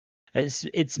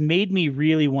 It's made me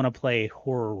really want to play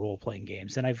horror role-playing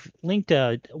games. And I've linked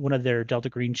one of their Delta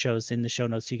Green shows in the show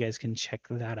notes, so you guys can check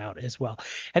that out as well.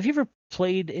 Have you ever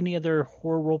played any other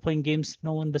horror role-playing games,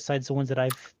 Nolan, besides the ones that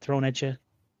I've thrown at you?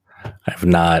 I've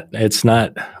not. It's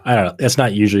not. I don't know. It's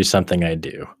not usually something I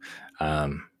do.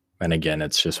 And again,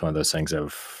 it's just one of those things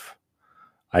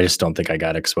I just don't think I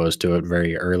got exposed to it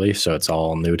very early, so it's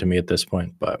all new to me at this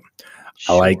point. But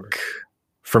sure.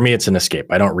 For me, it's an escape.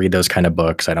 I don't read those kind of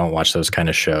books. I don't watch those kind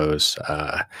of shows.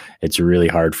 It's really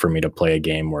hard for me to play a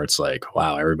game where it's like,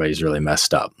 wow, everybody's really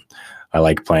messed up. I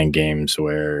like playing games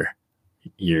where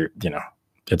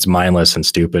it's mindless and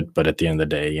stupid, but at the end of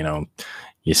the day,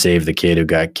 you save the kid who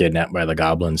got kidnapped by the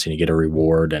goblins and you get a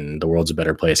reward and the world's a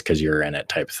better place because you're in it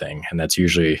type thing. And that's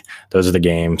usually, those are the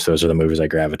games, those are the movies I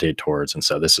gravitate towards. And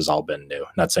so this has all been new.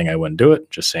 Not saying I wouldn't do it,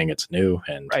 just saying it's new.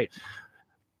 And right.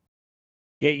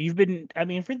 Yeah,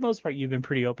 for the most part, you've been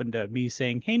pretty open to me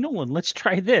saying, hey, Nolan, let's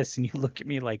try this. And you look at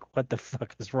me like, what the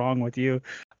fuck is wrong with you?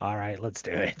 All right, let's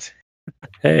do it.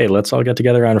 Hey, let's all get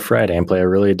together on a Friday and play a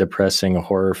really depressing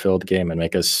horror-filled game and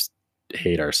make us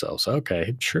hate ourselves.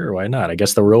 Okay, sure, why not? I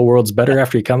guess the real world's better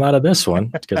after you come out of this one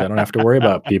because I don't have to worry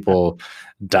about people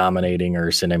dominating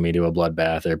or sending me to a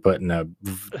bloodbath or putting a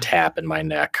tap in my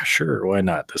neck. Sure, why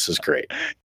not? This is great.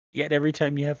 Yet every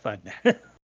time you have fun.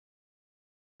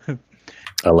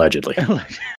 Allegedly.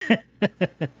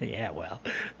 Yeah, well,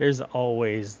 there's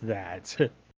always that.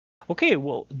 Okay,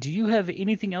 well, do you have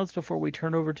anything else before we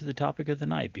turn over to the topic of the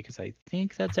night? Because I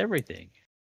think that's everything.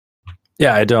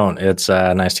 Yeah, I don't. It's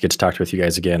nice to get to talk with you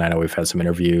guys again. I know we've had some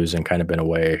interviews and kind of been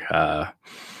away. I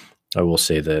will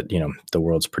say that, the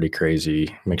world's pretty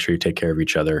crazy. Make sure you take care of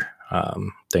each other.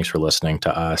 Thanks for listening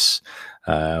to us.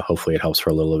 Hopefully it helps for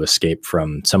a little of escape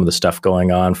from some of the stuff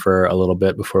going on for a little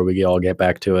bit before we all get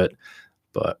back to it.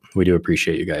 But we do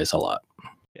appreciate you guys a lot.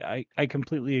 I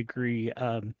completely agree.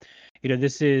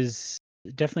 This is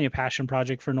definitely a passion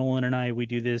project for Nolan and I. We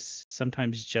do this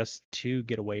sometimes just to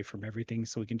get away from everything,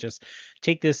 so we can just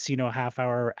take this, half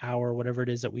hour, whatever it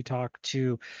is that we talk,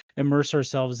 to immerse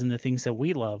ourselves in the things that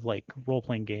we love, like role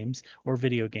playing games or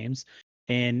video games,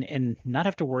 and not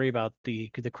have to worry about the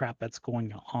crap that's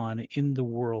going on in the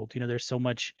world. There's so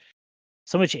much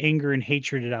anger and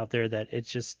hatred out there that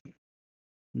it's just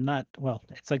not, well,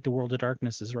 it's like the world of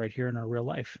darkness is right here in our real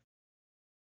life.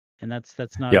 And that's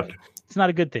not Yep. it's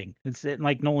not a good thing.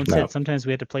 Like Nolan No. said, sometimes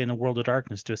we have to play in the world of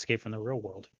darkness to escape from the real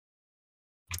world.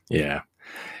 Yeah.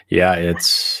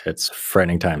 It's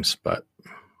frightening times, but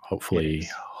hopefully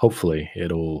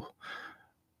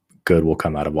good will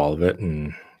come out of all of it,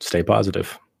 and stay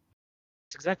positive.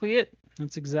 That's exactly it.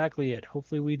 That's exactly it.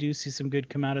 Hopefully we do see some good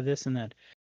come out of this, and that,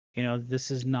 this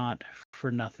is not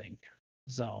for nothing.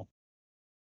 So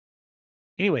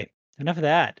anyway, enough of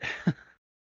that.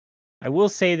 I will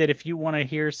say that if you want to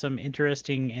hear some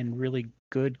interesting and really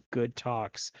good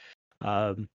talks,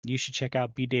 you should check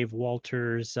out B. Dave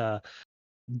Walters'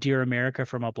 Dear America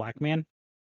from a Black Man.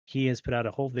 He has put out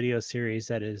a whole video series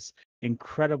that is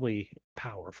incredibly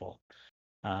powerful.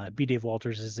 B. Dave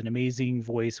Walters is an amazing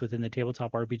voice within the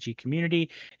tabletop RPG community,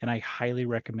 and I highly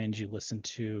recommend you listen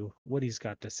to what he's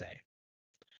got to say.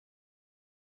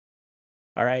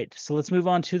 All right, so let's move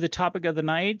on to the topic of the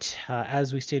night.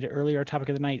 As we stated earlier, our topic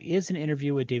of the night is an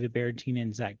interview with David Barentine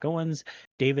and Zach Goins.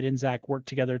 David and Zach worked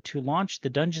together to launch the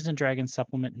Dungeons & Dragons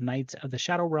supplement Knights of the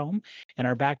Shadow Realm, and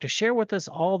are back to share with us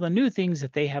all the new things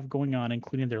that they have going on,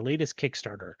 including their latest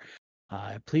Kickstarter.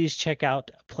 Please check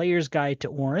out Player's Guide to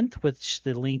Orinth, which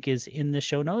the link is in the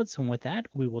show notes. And with that,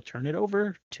 we will turn it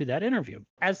over to that interview.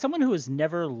 As someone who has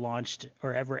never launched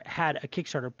or ever had a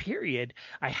Kickstarter, period,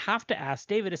 I have to ask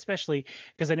David, especially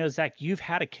because I know, Zach, you've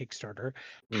had a Kickstarter.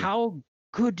 How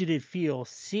good did it feel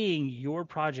seeing your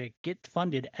project get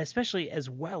funded, especially as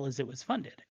well as it was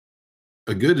funded?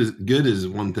 Good is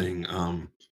one thing.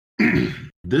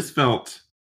 This felt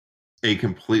a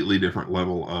completely different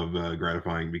level of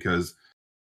gratifying, because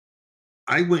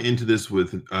I went into this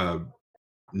with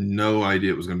no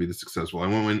idea it was going to be this successful. I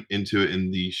went into it in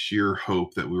the sheer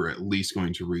hope that we were at least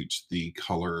going to reach the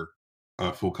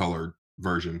full color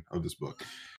version of this book,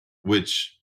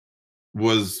 which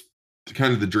was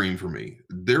kind of the dream for me.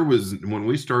 When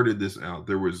we started this out,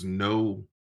 there was no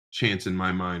chance in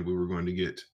my mind we were going to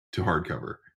get to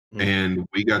hardcover. And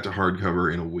we got to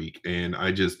hardcover in a week, and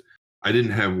I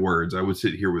didn't have words. I would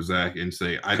sit here with Zach and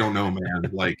say, I don't know,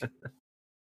 man. Like,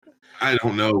 I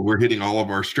don't know. We're hitting all of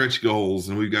our stretch goals,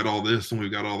 and we've got all this and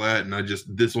we've got all that. And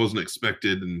this wasn't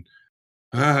expected. And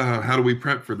how do we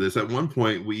prep for this? At one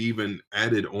point, we even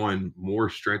added on more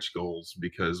stretch goals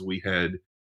because we had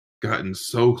gotten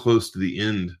so close to the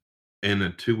end in a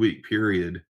 2-week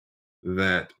period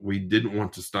that we didn't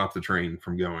want to stop the train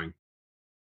from going.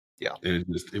 Yeah. And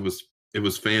it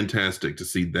was fantastic to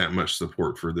see that much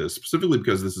support for this, specifically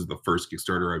because this is the first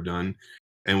Kickstarter I've done.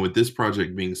 And with this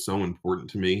project being so important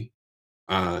to me,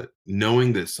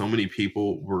 knowing that so many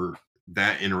people were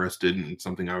that interested in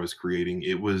something I was creating,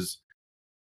 it was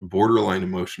borderline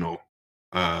emotional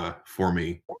for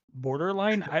me.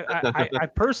 Borderline? I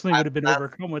personally would have been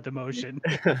overcome with emotion.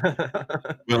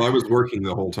 Well, I was working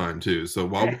the whole time too. So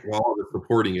while I was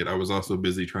supporting it, I was also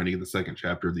busy trying to get the second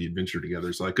chapter of the adventure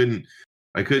together. So I couldn't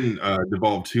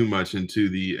devolve too much into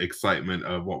the excitement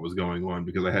of what was going on,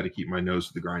 because I had to keep my nose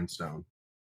to the grindstone.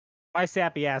 My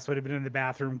sappy ass would have been in the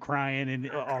bathroom crying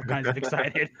and all kinds of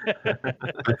excited.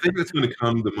 I think that's going to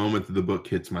come the moment that the book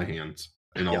hits my hands,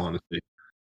 in all honesty.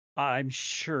 I'm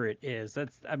sure it is.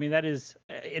 That is,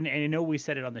 and I know we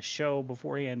said it on the show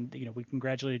beforehand, we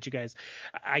congratulated you guys.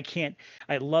 I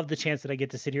love the chance that I get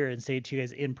to sit here and say it to you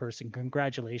guys in person.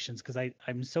 Congratulations, because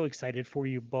I'm so excited for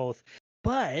you both.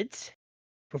 But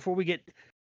before we get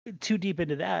too deep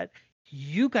into that,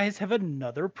 you guys have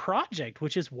another project,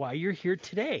 which is why you're here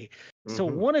today. So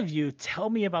one of you, tell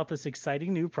me about this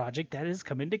exciting new project that is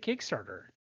coming to Kickstarter.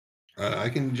 I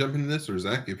can jump into this, or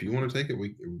Zach, if you want to take it,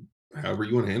 however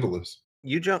you want to handle this.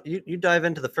 You dive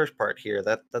into the first part here.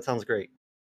 That sounds great.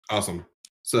 Awesome.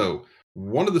 So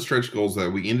one of the stretch goals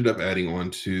that we ended up adding on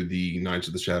to the Knights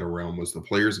of the Shadow Realm was the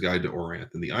Player's Guide to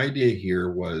Orinth. And the idea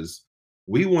here was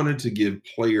we wanted to give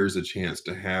players a chance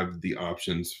to have the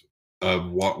options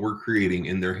of what we're creating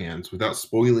in their hands without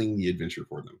spoiling the adventure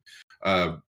for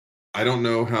them. I don't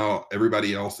know how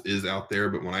everybody else is out there,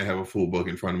 but when I have a full book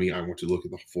in front of me, I want to look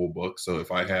at the full book. So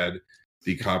if I had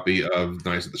the copy of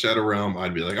Knights of the Shadow Realm,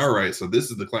 I'd be like, all right, so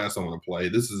this is the class I want to play.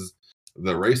 This is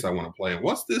the race I want to play. And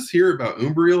what's this here about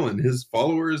Umbriel and his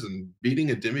followers and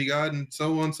beating a demigod and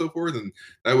so on and so forth? And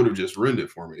that would have just ruined it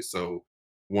for me. So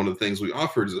one of the things we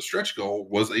offered as a stretch goal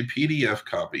was a PDF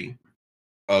copy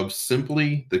of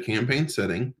simply the campaign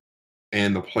setting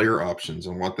and the player options.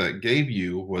 And what that gave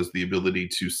you was the ability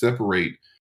to separate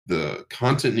the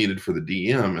content needed for the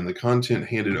DM and the content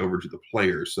handed over to the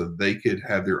players so they could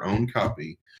have their own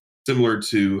copy, similar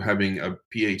to having a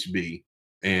PHB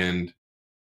and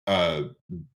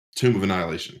Tomb of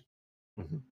Annihilation.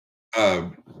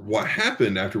 What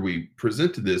happened after we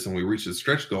presented this and we reached the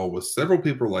stretch goal was several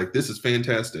people were like, this is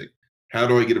fantastic. How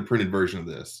do I get a printed version of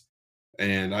this?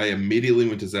 And I immediately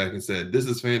went to Zach and said, this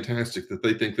is fantastic that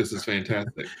they think this is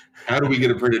fantastic. How do we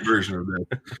get a printed version of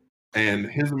this? And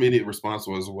his immediate response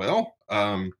was, well,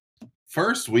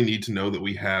 first we need to know that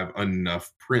we have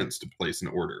enough prints to place an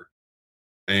order.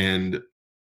 And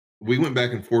we went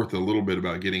back and forth a little bit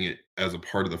about getting it as a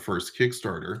part of the first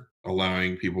Kickstarter,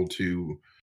 allowing people to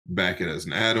back it as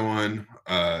an add-on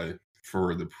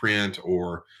for the print,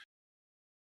 or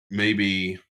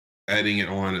maybe adding it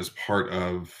on as part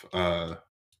of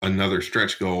another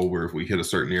stretch goal where if we hit a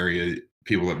certain area,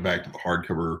 people that backed the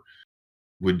hardcover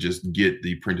would just get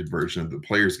the printed version of the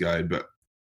player's guide. But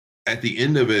at the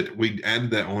end of it, we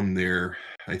added that on there,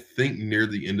 I think near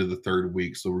the end of the third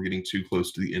week. So we're getting too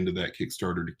close to the end of that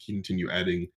Kickstarter to continue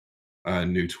adding a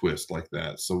new twist like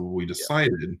that. So what we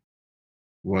decided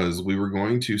was we were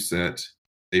going to set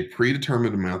a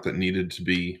predetermined amount that needed to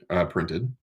be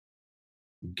printed,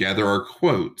 gather our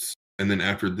quotes, and then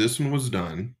after this one was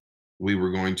done, we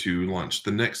were going to launch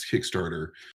the next Kickstarter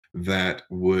that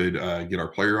would get our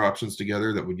player options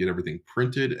together, that would get everything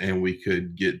printed, and we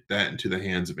could get that into the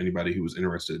hands of anybody who was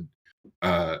interested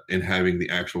in having the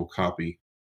actual copy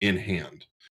in hand.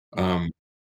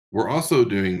 We're also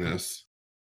doing this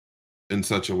in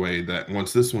such a way that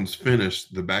once this one's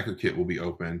finished, the backer kit will be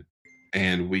open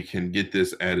and we can get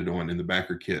this added on in the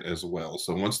backer kit as well.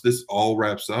 So once this all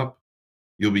wraps up,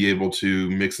 you'll be able to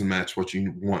mix and match what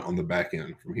you want on the back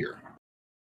end from here.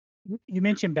 You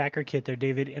mentioned backer kit there,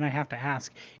 David, and I have to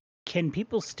ask, can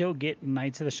people still get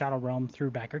Knights of the Shadow Realm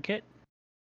through backer kit?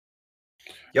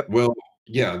 Yep. Well,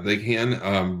 yeah, they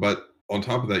can. But on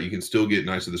top of that, you can still get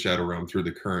Knights of the Shadow Realm through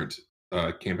the current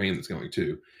campaign that's going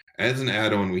to. As an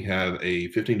add-on, we have a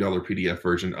 $15 PDF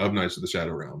version of Knights of the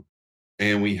Shadow Realm.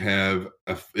 And we have,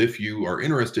 if you are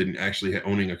interested in actually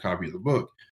owning a copy of the book,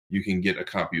 you can get a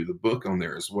copy of the book on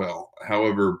there as well.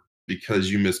 However,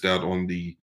 because you missed out on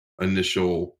the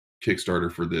initial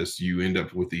Kickstarter for this, you end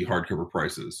up with the hardcover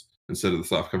prices instead of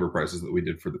the softcover prices that we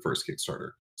did for the first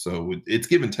Kickstarter. So it's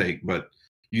give and take, but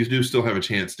you do still have a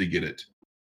chance to get it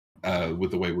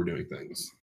with the way we're doing things.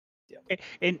 Yeah.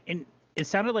 And it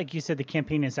sounded like you said the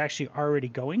campaign is actually already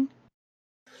going.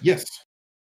 Yes.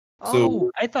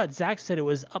 Oh, I thought Zach said it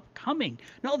was upcoming.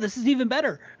 No, this is even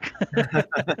better.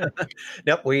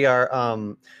 Nope, we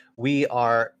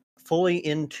are fully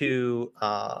into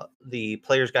the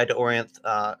Player's Guide to Orient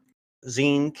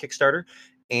zine Kickstarter,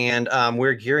 and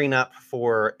we're gearing up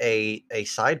for a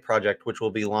side project which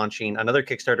will be launching another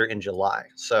Kickstarter in July.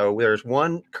 So there's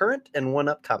one current and one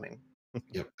upcoming.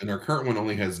 Yep, and our current one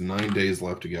only has 9 days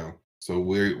left to go. So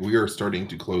we are starting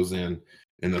to close in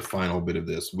the final bit of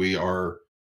this. We are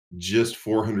just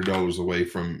 $400 away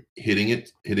from hitting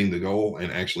the goal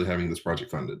and actually having this project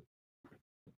funded.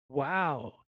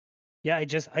 Wow. Yeah, I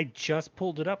just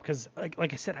pulled it up because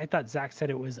like I said, I thought Zach said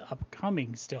it was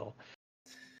upcoming still.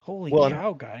 Holy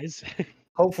cow, guys.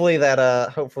 Hopefully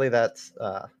that's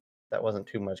that wasn't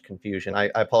too much confusion. I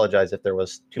apologize if there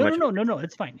was too much. No,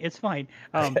 it's fine. It's fine.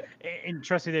 And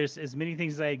trust me, there's as many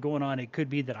things that I had going on. It could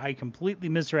be that I completely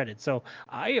misread it. So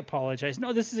I apologize.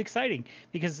 No, this is exciting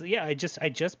because I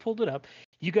just pulled it up.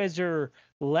 You guys are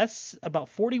about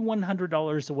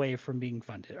 $4,100 away from being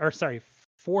funded. Or sorry,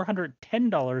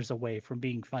 $410 away from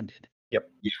being funded. Yep.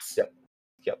 Yes.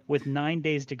 Yep. With 9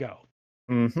 days to go.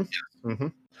 Mm-hmm. Mm-hmm.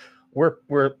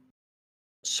 We're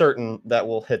certain that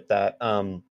we'll hit that.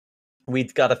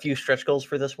 We've got a few stretch goals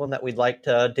for this one that we'd like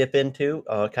to dip into,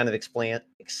 kind of expand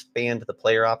the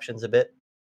player options a bit.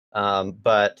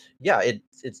 But yeah,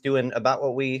 it's doing about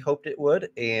what we hoped it would,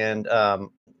 and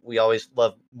we always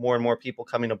love more and more people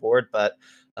coming aboard. But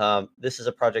this is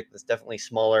a project that's definitely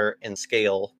smaller in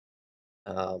scale,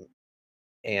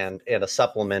 and a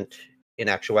supplement in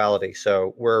actuality.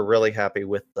 So we're really happy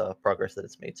with the progress that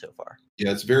it's made so far.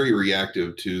 Yeah, it's very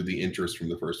reactive to the interest from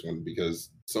the first one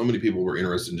because so many people were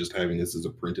interested in just having this as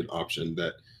a printed option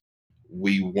that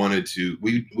we wanted to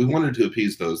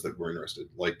appease those that were interested.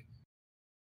 Like,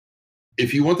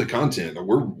 if you want the content,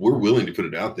 we're willing to put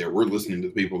it out there. We're listening to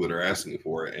the people that are asking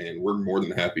for it, and we're more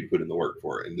than happy to put in the work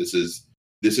for it. And this is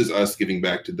us giving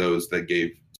back to those that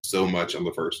gave so much on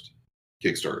the first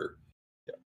Kickstarter.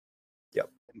 Yep.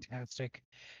 Fantastic.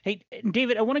 Hey,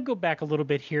 David, I want to go back a little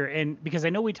bit here, and because I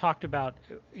know we talked about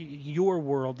your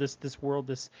world, this world,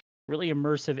 this really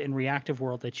immersive and reactive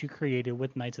world that you created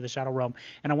with Knights of the Shadow Realm,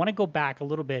 and I want to go back a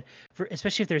little bit for,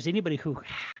 especially if there's anybody who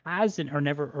hasn't or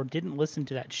never or didn't listen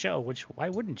to that show, which why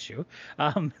wouldn't you?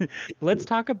 Um, let's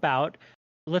talk about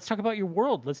your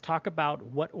world. Let's talk about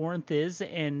what Orinth is,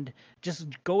 and just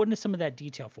go into some of that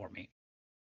detail for me.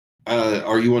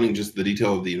 Are you wanting just the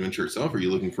detail of the adventure itself, or are you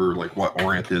looking for like what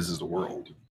Orinth is as a world?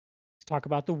 Let's talk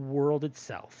about the world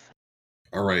itself.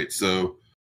 All right, so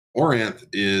Orinth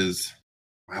is,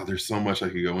 wow, there's so much I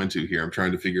could go into here. I'm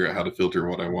trying to figure out how to filter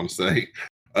what I want to say.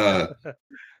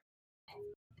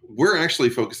 We're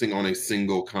actually focusing on a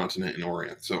single continent in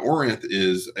Orinth. So Orinth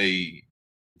is a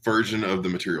version of the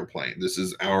material plane. This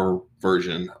is our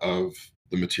version of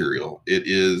the material. It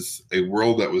is a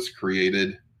world that was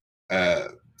created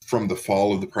from the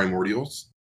fall of the primordials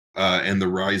and the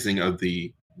rising of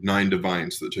the 9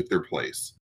 divines that took their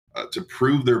place. To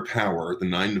prove their power, the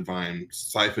 9 divines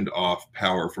siphoned off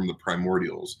power from the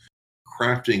primordials,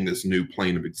 crafting this new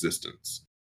plane of existence.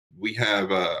 We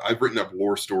have, I've written up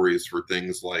lore stories for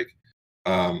things like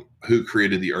who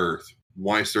created the Earth,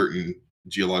 why certain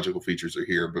geological features are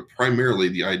here, but primarily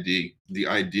the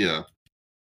idea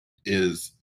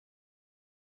is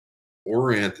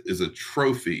Orinth is a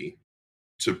trophy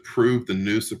to prove the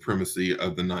new supremacy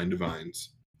of the 9 divines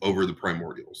over the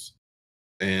primordials.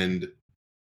 And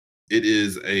it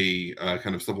is a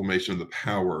kind of sublimation of the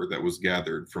power that was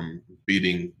gathered from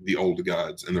beating the old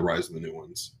gods and the rise of the new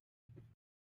ones.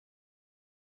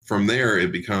 From there,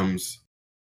 it becomes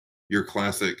your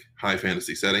classic high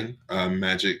fantasy setting.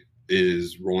 Magic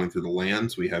is rolling through the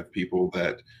lands. We have people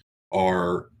that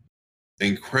are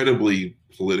incredibly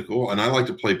political, and I like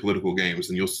to play political games,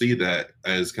 and you'll see that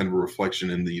as kind of a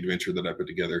reflection in the adventure that I put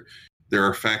together. There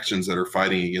are factions that are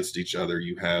fighting against each other.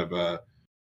 You have a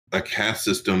caste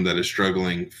system that is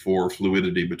struggling for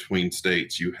fluidity between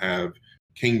states. You have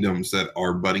kingdoms that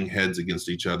are butting heads against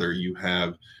each other. You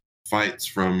have fights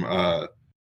from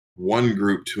one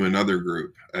group to another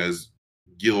group as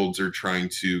guilds are trying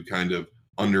to kind of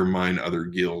undermine other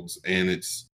guilds. And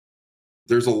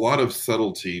there's a lot of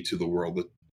subtlety to the world that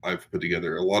I've put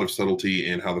together, a lot of subtlety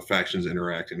in how the factions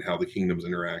interact and how the kingdoms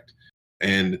interact.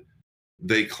 And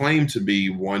they claim to be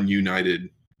one united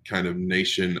kind of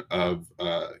nation of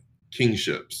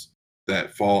kingships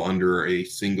that fall under a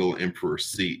single emperor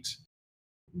seat.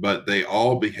 But they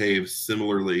all behave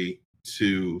similarly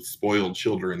to spoiled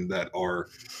children that are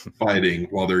fighting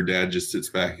while their dad just sits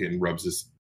back and rubs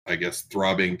his, I guess,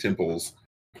 throbbing temples.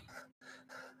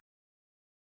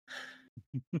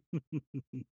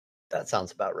 That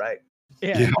sounds about right.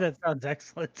 Yeah, that sounds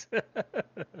excellent.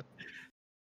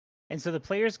 And so the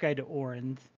Player's Guide to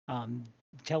Orinth,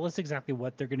 tell us exactly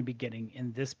what they're going to be getting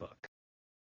in this book.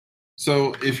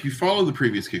 So if you follow the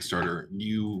previous Kickstarter,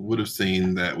 you would have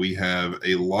seen that we have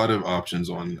a lot of options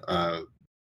on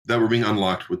that were being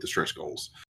unlocked with the stretch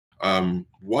goals.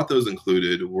 What those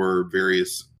included were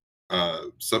various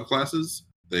subclasses.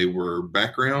 They were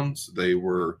backgrounds. They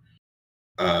were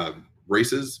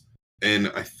races.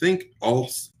 And I think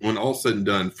when all said and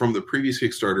done, from the previous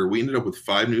Kickstarter, we ended up with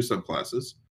 5 new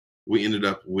subclasses. We ended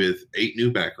up with 8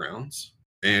 new backgrounds.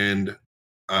 And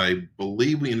I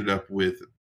believe we ended up with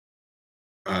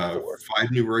 5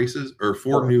 new races, or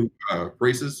 4 new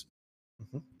races.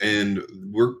 Mm-hmm. And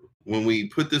when we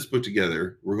put this book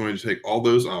together, we're going to take all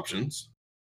those options.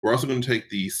 We're also going to take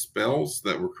the spells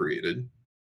that were created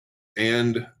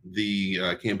and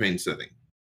the campaign setting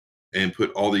and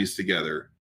put all these together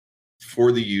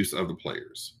for the use of the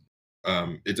players.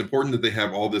 It's important that they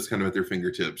have all this kind of at their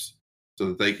fingertips so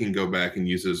that they can go back and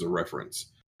use it as a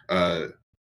reference.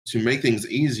 To make things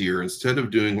easier, instead of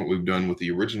doing what we've done with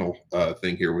the original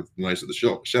thing here with Knights of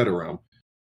the Shadow Realm,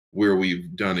 where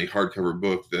we've done a hardcover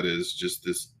book that is just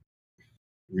this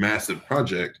massive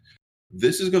project,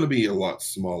 this is going to be a lot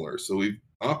smaller. So we've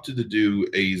opted to do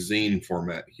a zine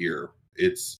format here.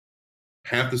 It's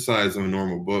half the size of a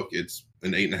normal book. It's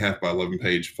an 8.5 by 11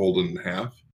 page folded in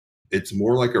half. It's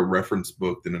more like a reference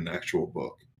book than an actual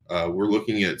book. We're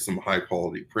looking at some high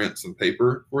quality prints and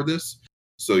paper for this.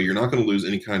 So you're not going to lose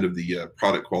any kind of the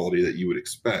product quality that you would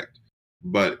expect,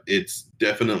 but it's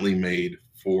definitely made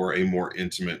for a more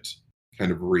intimate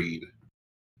kind of read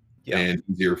and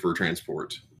easier for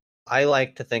transport. I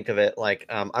like to think of it like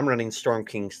I'm running Storm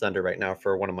King's Thunder right now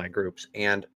for one of my groups,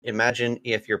 and imagine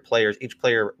if your players, each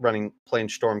player playing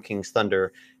Storm King's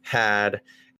Thunder, had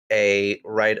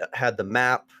the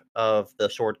map of the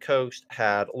Sword Coast,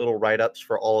 had little write-ups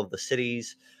for all of the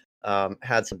cities,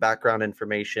 had some background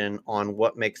information on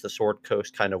what makes the Sword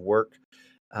Coast kind of work.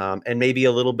 and maybe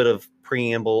a little bit of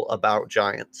preamble about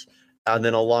Giants. And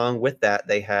then along with that,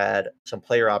 they had some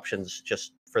player options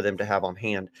just for them to have on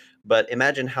hand. But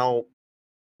imagine how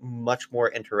much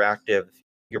more interactive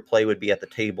your play would be at the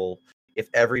table if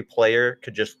every player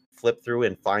could just flip through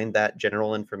and find that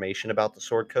general information about the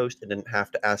Sword Coast and didn't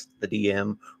have to ask the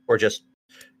DM or just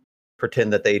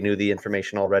pretend that they knew the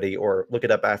information already or look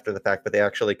it up after the fact, but they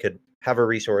actually could have a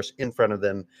resource in front of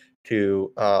them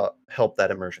to help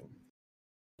that immersion.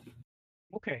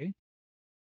 Okay.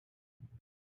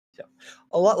 So,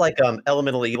 a lot like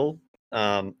Elemental Evil,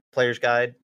 Player's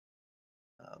Guide.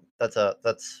 That's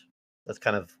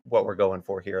kind of what we're going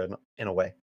for here in a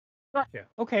way. Gotcha.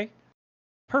 Okay.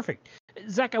 Perfect.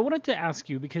 Zach, I wanted to ask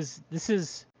you because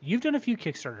you've done a few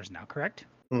Kickstarters now, correct?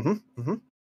 Mm-hmm. Mm-hmm.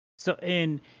 So,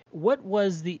 and what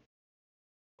was I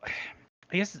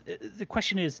guess the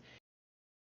question is,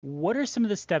 what are some of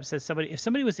the steps that if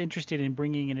somebody was interested in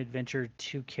bringing an adventure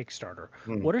to Kickstarter,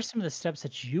 what are some of the steps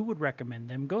that you would recommend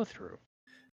them go through?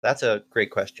 That's a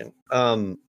great question.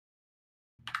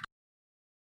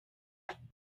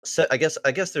 So I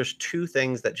guess there's two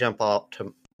things that jump out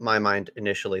to my mind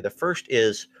initially. The first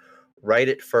is write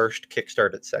it first,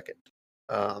 kickstart it second.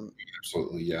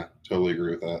 Absolutely, yeah, totally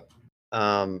agree with that.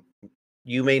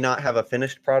 You may not have a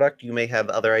finished product. You may have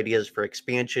other ideas for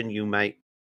expansion. You might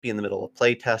be in the middle of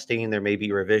play testing. There may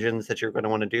be revisions that you're going to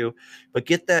want to do, but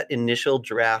get that initial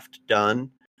draft done,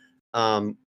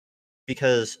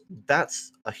 because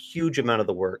that's a huge amount of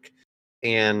the work.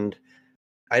 And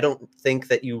I don't think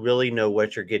that you really know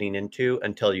what you're getting into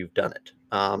until you've done it.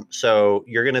 So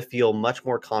you're going to feel much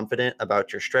more confident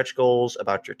about your stretch goals,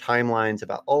 about your timelines,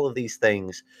 about all of these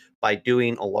things by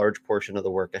doing a large portion of the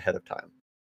work ahead of time.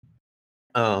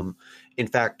 In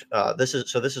fact, this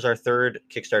is our third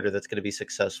Kickstarter that's going to be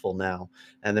successful now,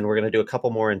 and then we're going to do a couple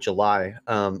more in July.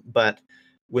 But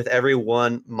with every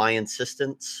one, my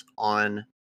insistence on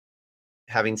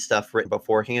having stuff written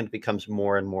beforehand becomes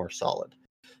more and more solid.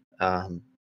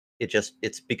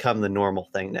 It's become the normal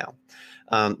thing now.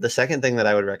 The second thing that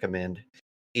I would recommend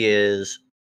is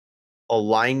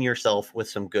align yourself with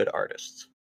some good artists.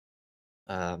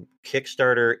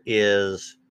 Kickstarter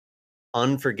is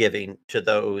unforgiving to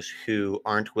those who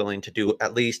aren't willing to do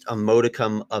at least a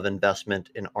modicum of investment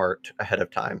in art ahead of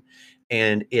time.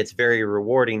 And it's very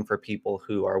rewarding for people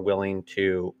who are willing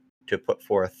to put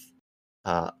forth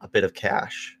a bit of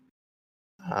cash.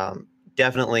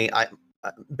 Definitely,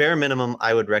 bare minimum,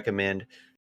 I would recommend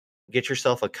get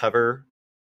yourself a cover,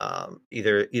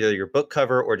 either your book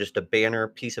cover or just a banner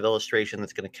piece of illustration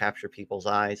that's going to capture people's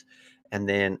eyes, and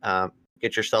then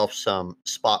get yourself some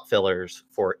spot fillers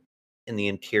for in the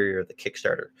interior of the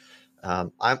Kickstarter.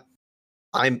 I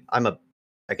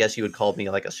guess you would call me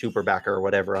like a super backer or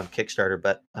whatever on Kickstarter,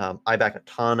 but I back a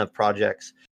ton of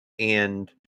projects,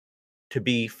 and to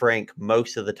be frank,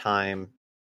 most of the time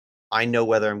I know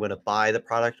whether I'm going to buy the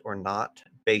product or not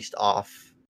based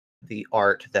off the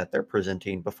art that they're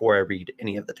presenting before I read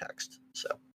any of the text. So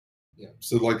yeah,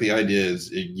 so like the idea is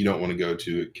you don't want to go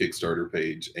to a Kickstarter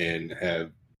page and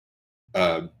have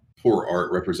poor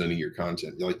art representing your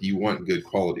content. Like, you want good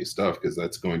quality stuff because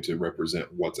that's going to represent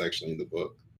what's actually in the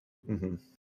book. Mm-hmm.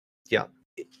 Yeah,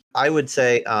 I would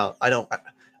say I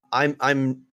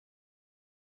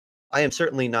am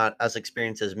certainly not as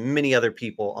experienced as many other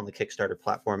people on the Kickstarter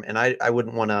platform, and I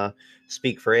wouldn't want to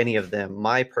speak for any of them.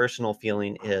 My personal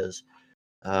feeling is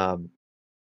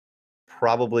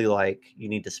probably like you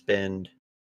need to spend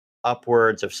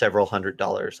upwards of several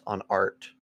 $100s on art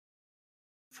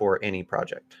for any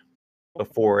project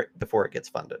before it gets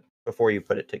funded, before you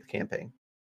put it to the campaign.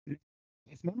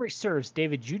 If memory serves,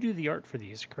 David, you do the art for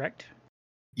these, correct?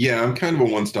 Yeah, I'm kind of a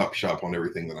one-stop shop on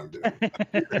everything that I'm doing.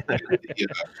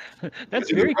 Yeah. That's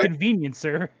very convenient,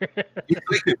 sir. It's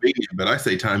very convenient, but I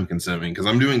say time-consuming because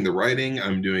I'm doing the writing,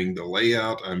 I'm doing the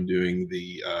layout, I'm doing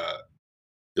the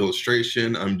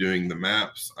illustration, I'm doing the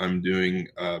maps, I'm doing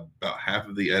about half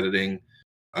of the editing,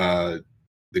 the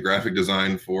graphic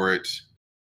design for it,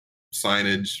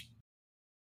 signage.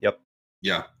 Yep.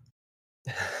 Yeah.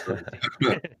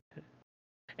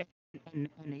 and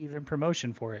even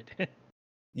promotion for it.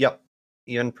 Yep,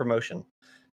 even promotion.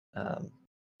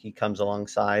 He comes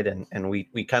alongside, and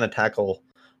we kind of tackle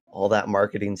all that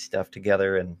marketing stuff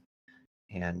together,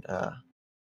 and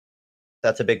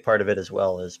that's a big part of it as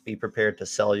well. Is be prepared to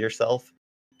sell yourself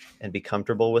and be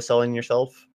comfortable with selling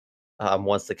yourself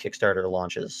once the Kickstarter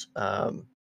launches.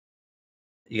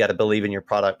 You got to believe in your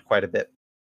product quite a bit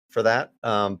for that.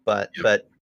 But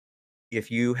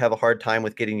if you have a hard time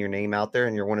with getting your name out there,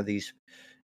 and you're one of these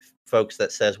folks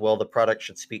that says, well, the product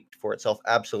should speak for itself.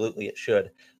 Absolutely, it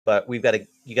should. But you got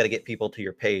to get people to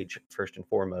your page first and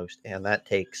foremost, and that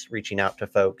takes reaching out to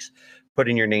folks,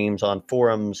 putting your names on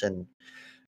forums and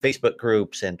Facebook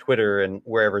groups and Twitter and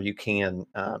wherever you can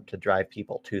to drive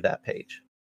people to that page.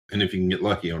 And if you can get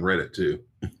lucky on Reddit too.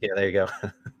 Yeah, there you go.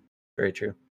 Very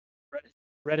true.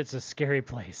 Reddit's a scary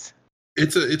place.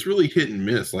 It's really hit and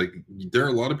miss. Like, there are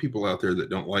a lot of people out there that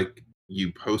don't like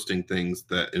you posting things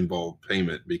that involve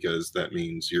payment, because that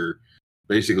means you're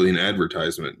basically an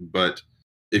advertisement. But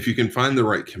if you can find the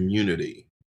right community,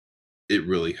 it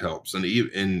really helps. And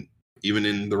even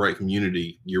in the right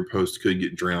community, your post could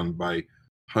get drowned by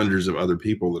hundreds of other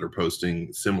people that are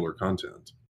posting similar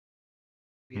content.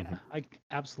 Yeah,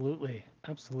 absolutely.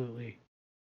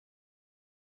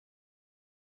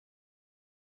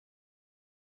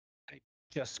 I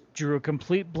just drew a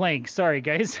complete blank. Sorry,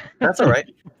 guys. That's all right.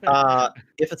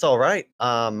 If it's all right,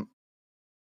 I'd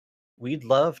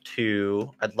love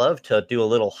to do a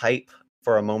little hype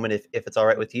for a moment, if it's all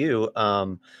right with you,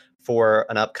 for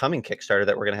an upcoming Kickstarter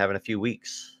that we're going to have in a few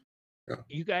weeks.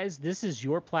 You guys, this is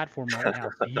your platform right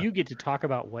now, so you get to talk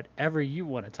about whatever you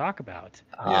want to talk about.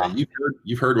 Yeah,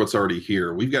 you've heard what's already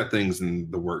here. We've got things in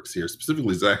the works here.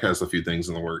 Specifically, Zach has a few things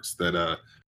in the works that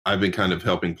I've been kind of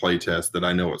helping play test, that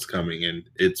I know what's coming, and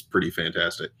it's pretty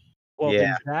fantastic. Well,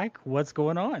 Yeah. Zach, what's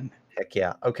going on? Heck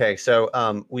yeah. Okay,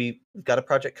 so we've got a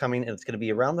project coming, and it's going to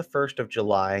be around the 1st of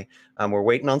July. We're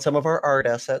waiting on some of our art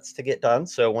assets to get done.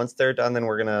 So once they're done, then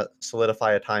we're going to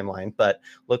solidify a timeline. But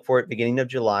look for it beginning of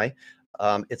July.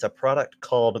 It's a product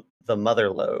called the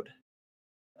Motherload.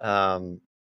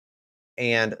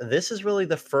 And this is really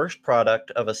the first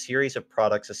product of a series of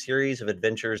products, a series of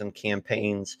adventures and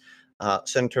campaigns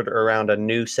centered around a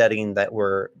new setting that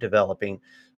we're developing.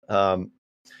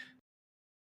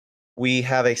 We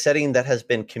have a setting that has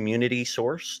been community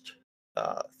sourced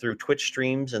through Twitch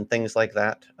streams and things like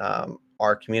that.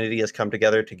 Our community has come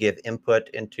together to give input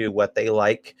into what they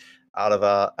like out of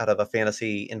a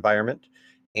fantasy environment,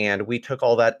 and we took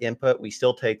all that input. We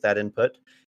still take that input,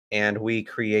 and we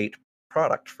create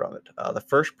product from it. The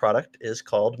first product is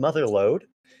called Motherload.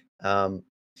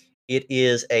 It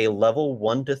is a level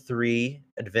 1 to 3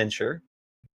 adventure,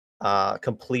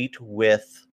 complete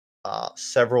with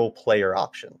several player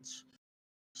options.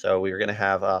 So we're going to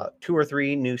have 2 or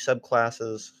 3 new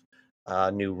subclasses,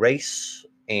 new race,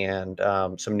 and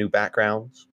some new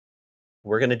backgrounds.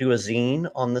 We're going to do a zine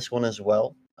on this one as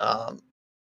well.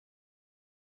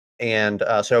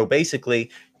 So basically,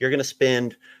 you're going to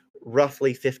spend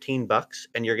roughly $15,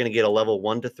 and you're going to get a level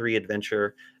 1 to 3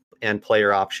 adventure and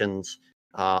player options,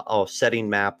 setting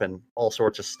map, and all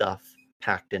sorts of stuff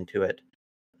packed into it.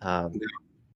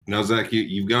 Now, Zach,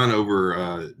 you've gone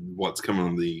over what's coming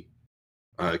on the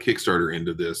Kickstarter end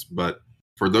of this, but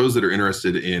for those that are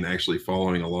interested in actually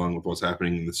following along with what's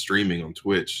happening in the streaming on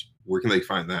Twitch, where can they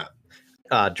find that?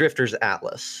 Drifter's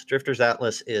Atlas. Drifter's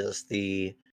Atlas is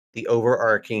the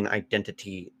overarching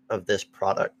identity of this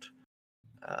product.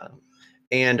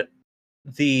 And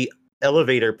the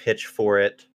elevator pitch for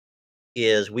it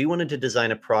is, we wanted to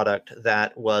design a product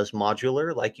that was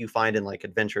modular, like you find in like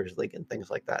Adventures League and things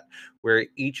like that, where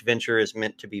each venture is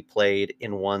meant to be played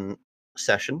in one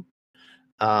session,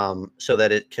 so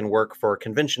that it can work for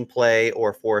convention play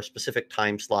or for specific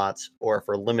time slots or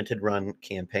for limited run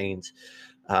campaigns.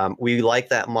 We like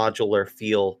that modular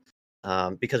feel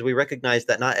because we recognize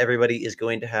that not everybody is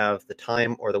going to have the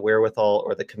time or the wherewithal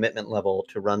or the commitment level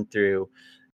to run through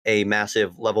a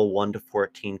massive level 1 to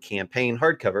 14 campaign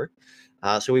hardcover.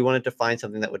 So we wanted to find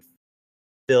something that would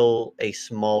fill a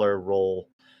smaller role.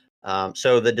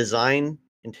 So the design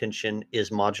intention is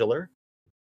modular.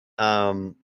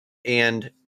 And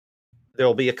there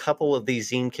will be a couple of these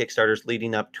zine Kickstarters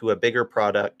leading up to a bigger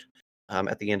product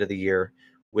at the end of the year,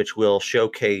 which will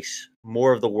showcase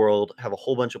more of the world, have a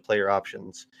whole bunch of player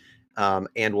options,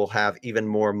 and will have even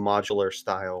more modular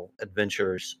style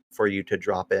adventures for you to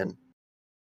drop in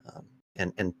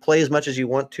and play as much as you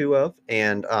want to of,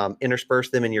 and intersperse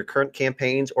them in your current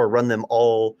campaigns, or run them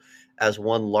all as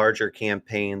one larger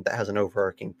campaign that has an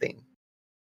overarching theme.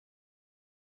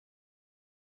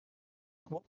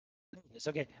 It's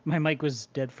okay. My mic was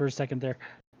dead for a second there.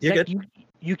 You're Zach, good.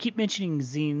 You keep mentioning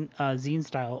zine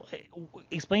style.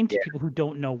 Explain to people who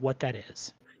don't know what that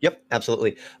is. Yep,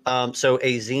 absolutely. So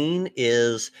a zine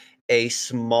is a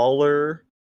smaller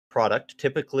product.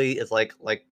 Typically, it's like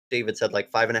David said, like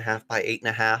 5.5 by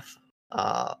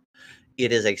 8.5.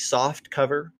 It is a soft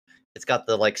cover. It's got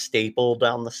the like staple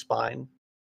down the spine.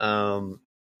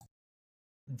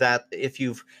 That if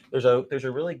there's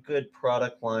a really good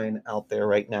product line out there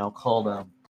right now called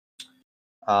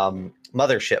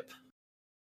Mothership.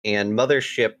 And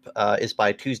Mothership is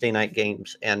by Tuesday Night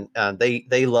Games, and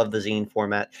they love the zine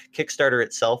format. Kickstarter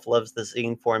itself loves the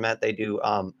zine format. They do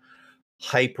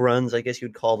hype runs, I guess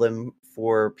you'd call them,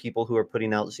 for people who are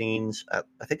putting out zines,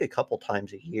 I think a couple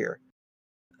times a year.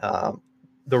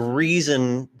 The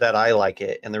reason that I like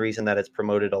it and the reason that it's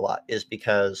promoted a lot is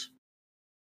because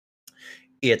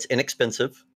it's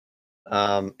inexpensive.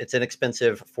 It's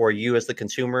inexpensive for you as the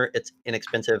consumer. It's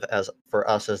inexpensive for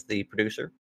us as the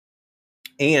producer.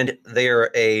 And they're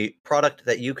a product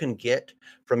that you can get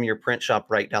from your print shop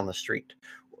right down the street.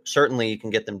 Certainly you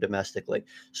can get them domestically.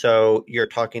 So you're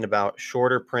talking about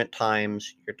shorter print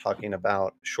times, you're talking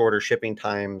about shorter shipping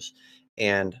times,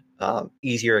 and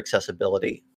easier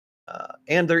accessibility.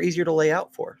 And they're easier to lay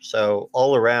out for. So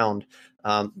all around,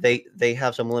 they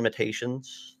have some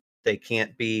limitations. They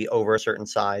can't be over a certain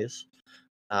size.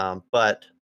 But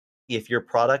if your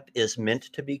product is meant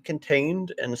to be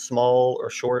contained and small or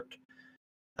short,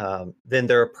 then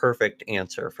they're a perfect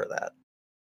answer for that.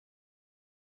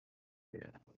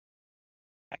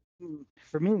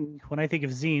 For me, when I think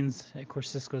of zines, of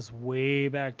course, this goes way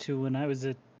back to when I was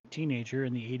a teenager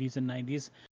in the 80s and 90s,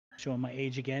 showing my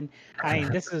age again. I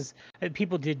mean, this is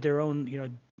people did their own,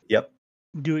 Yep.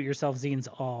 do-it-yourself zines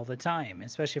all the time,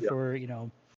 especially Yep. for,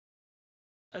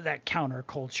 that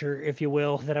counterculture, if you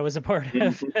will, that I was a part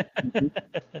of.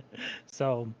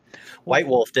 So, White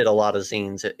Wolf did a lot of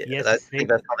zines. Yes, I think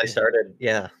that's how they did. started.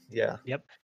 Yeah. Yep.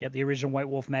 The original White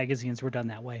Wolf magazines were done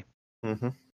that way. Mm-hmm.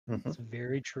 That's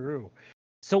very true.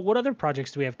 So, what other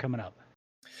projects do we have coming up?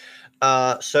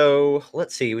 So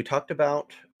let's see. We talked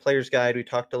about Player's Guide. We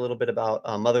talked a little bit about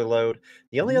Motherload.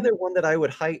 The only other one that I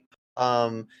would hype,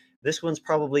 this one's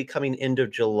probably coming end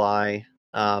of July,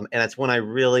 and it's one I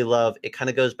really love. It kind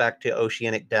of goes back to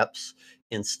Oceanic Depths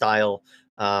in style.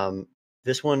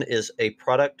 This one is a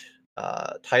product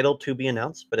titled to be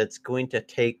announced, but it's going to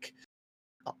take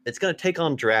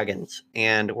on dragons,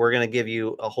 and we're going to give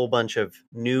you a whole bunch of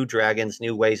new dragons,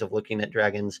 new ways of looking at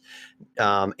dragons,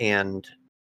 and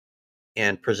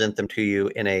present them to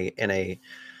you in a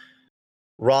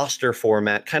roster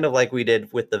format, kind of like we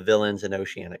did with the villains in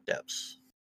Oceanic Depths.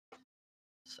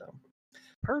 So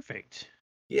perfect.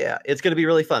 Yeah, it's going to be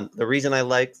really fun. The reason I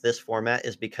like this format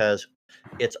is because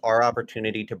it's our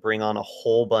opportunity to bring on a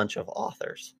whole bunch of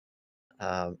authors.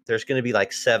 There's going to be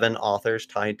like 7 authors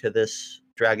tied to this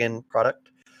dragon product.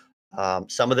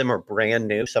 Some of them are brand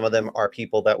new. Some of them are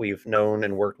people that we've known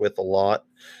and worked with a lot.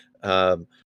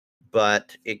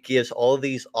 But it gives all of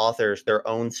these authors their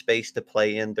own space to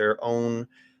play in, their own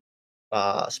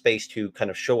space to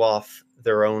kind of show off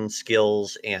their own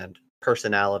skills and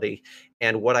personality.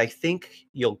 And what I think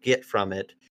you'll get from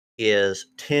it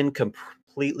is 10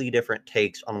 completely different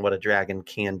takes on what a dragon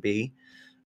can be,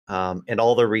 and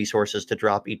all the resources to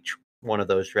drop each one of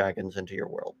those dragons into your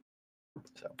world.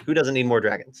 So who doesn't need more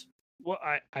dragons? Well,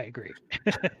 I agree.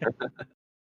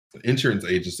 Insurance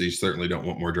agencies certainly don't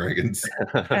want more dragons.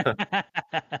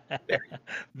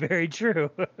 Very true.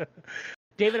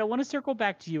 David, I want to circle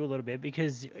back to you a little bit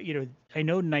because I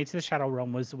know Knights of the Shadow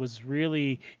Realm was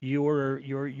really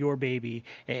your baby,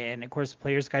 and of course,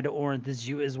 Player's Guide to Orinth is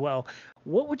you as well.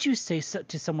 What would you say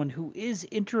to someone who is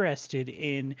interested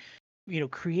in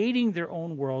creating their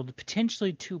own world,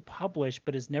 potentially to publish,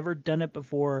 but has never done it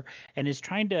before and is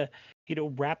trying to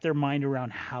wrap their mind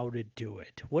around how to do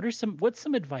it? What's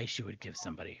some advice you would give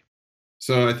somebody?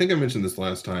 So I think I mentioned this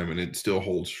last time, and it still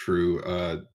holds true.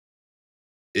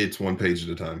 It's one page at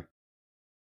a time.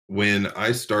 When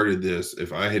I started this,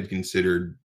 if I had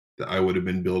considered that I would have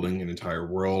been building an entire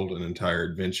world, an entire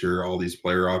adventure, all these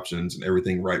player options and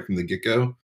everything right from the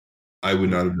get-go, I would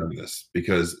not have done this,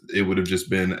 because it would have just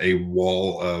been a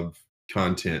wall of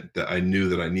content that I knew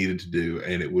that I needed to do,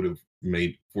 and it would have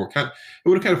kind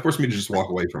of forced me to just walk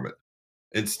away from it.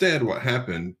 Instead, what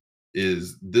happened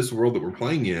is this world that we're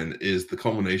playing in is the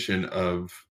culmination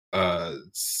of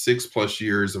 6+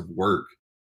 years of work,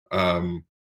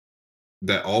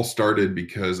 that all started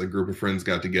because a group of friends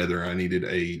got together. I needed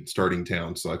a starting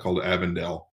town, so I called it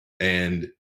Avondale, and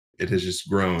it has just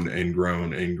grown and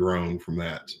grown and grown from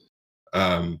that.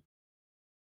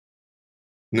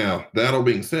 Now, that all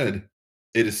being said,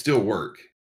 it is still work.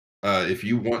 If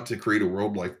you want to create a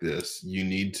world like this, you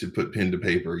need to put pen to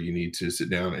paper. You need to sit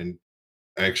down and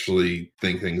actually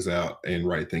think things out and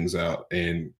write things out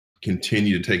and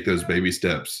continue to take those baby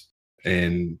steps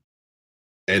and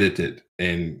edit it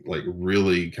and like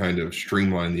really kind of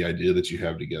streamline the idea that you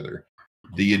have together.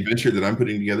 The adventure that I'm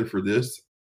putting together for this,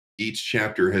 each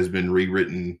chapter has been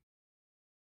rewritten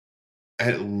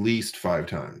at least 5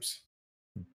 times.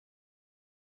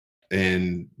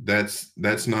 And that's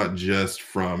not just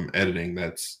from editing.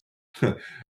 That's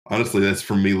honestly, that's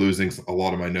from me losing a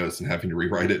lot of my notes and having to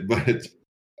rewrite it. But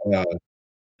uh,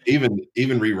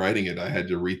 even rewriting it, I had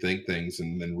to rethink things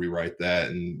and then rewrite that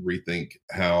and rethink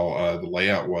how the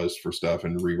layout was for stuff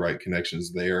and rewrite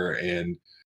connections there. And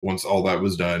once all that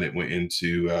was done, it went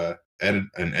into an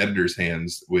editor's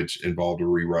hands, which involved a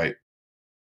rewrite.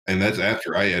 And that's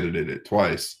after I edited it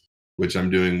twice, which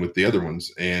I'm doing with the other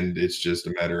ones. And it's just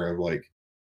a matter of like,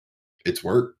 it's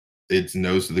work. It's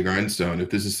nose to the grindstone.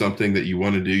 If this is something that you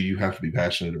want to do, you have to be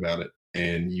passionate about it,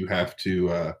 and you have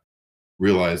to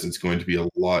realize it's going to be a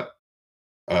lot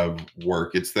of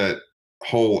work. It's that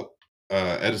whole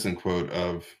Edison quote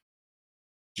of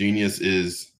genius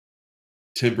is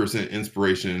 10%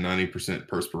 inspiration and 90%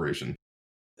 perspiration.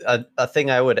 A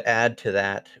thing I would add to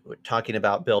that, talking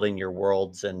about building your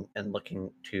worlds and looking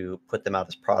to put them out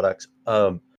as products,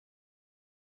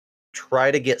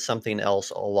 try to get something else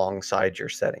alongside your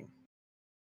setting.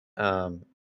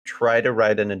 Try to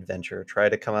write an adventure, try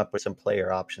to come up with some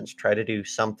player options, try to do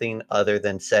something other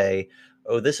than say,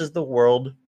 oh, this is the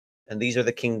world and these are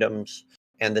the kingdoms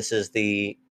and this is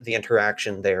the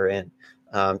interaction therein.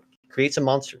 Create some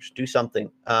monsters, do something.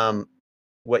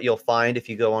 What you'll find if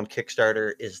you go on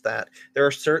Kickstarter is that there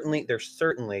certainly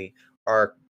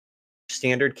are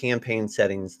standard campaign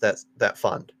settings that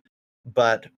fund,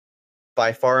 but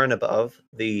by far and above,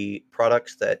 the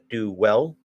products that do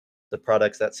well, the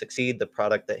products that succeed, the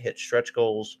product that hits stretch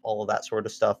goals, all of that sort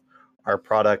of stuff are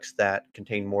products that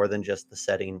contain more than just the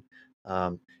setting.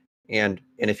 And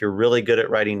if you're really good at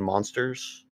writing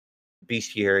monsters,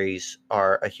 bestiaries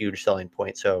are a huge selling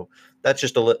point. So that's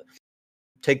just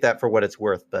take that for what it's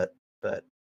worth, but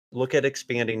look at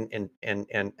expanding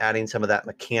and adding some of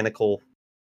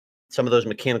those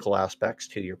mechanical aspects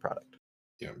to your product.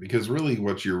 Yeah, because really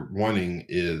what you're wanting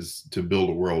is to build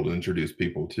a world and introduce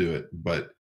people to it.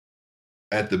 But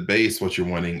at the base, what you're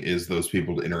wanting is those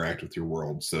people to interact with your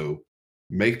world. So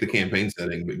make the campaign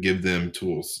setting, but give them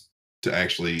tools to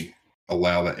actually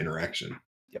allow that interaction.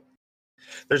 Yep.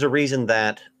 There's a reason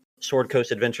that Sword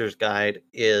Coast Adventures Guide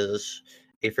is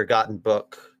a forgotten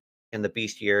book, and the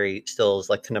bestiary still is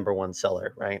like the #1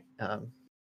 seller, right?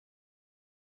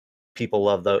 People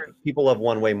love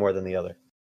one way more than the other.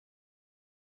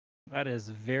 That is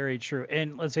very true.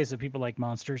 And let's face it, people like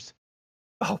monsters.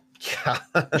 Oh, yeah.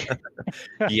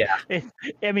 Yeah.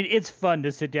 I mean, it's fun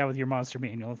to sit down with your monster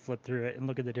manual and flip through it and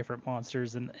look at the different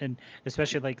monsters and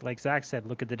especially like Zach said,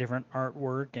 look at the different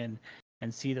artwork and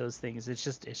see those things. It's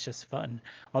just fun.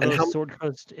 Although Sword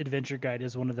Coast Adventure Guide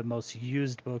is one of the most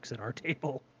used books at our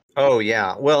table. Oh,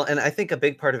 yeah. Well, and I think a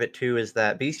big part of it, too, is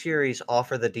that bestiaries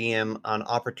offer the DM an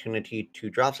opportunity to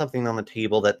drop something on the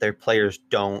table that their players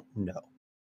don't know.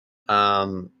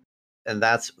 And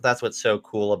that's what's so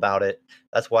cool about it.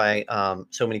 That's why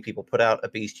so many people put out a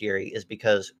bestiary, is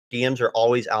because DMs are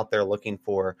always out there looking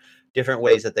for different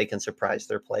ways that they can surprise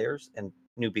their players, and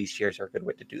new bestiaries are a good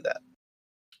way to do that.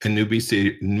 And new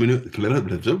bestiaries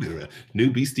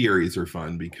are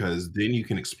fun because then you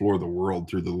can explore the world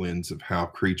through the lens of how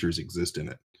creatures exist in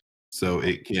it. So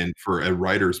it can, for a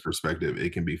writer's perspective,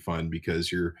 it can be fun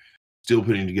because you're still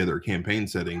putting together a campaign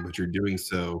setting, but you're doing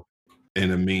so in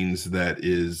a means that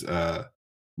is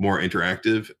more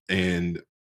interactive and,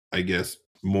 I guess,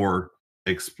 more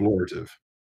explorative.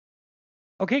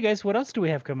 Okay, guys, what else do we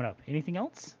have coming up? Anything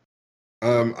else?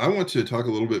 I want to talk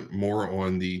a little bit more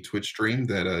on the Twitch stream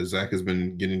that Zach has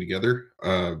been getting together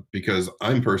because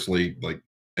I'm personally like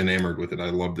enamored with it. I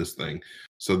love this thing.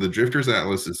 So the Drifters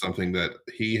Atlas is something that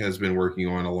he has been working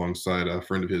on alongside a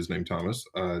friend of his named Thomas.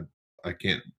 I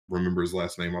can't remember his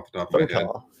last name off the top of my head.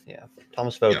 Yeah,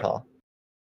 Thomas Votaw.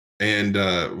 Yeah. And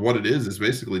what it is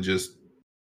basically just,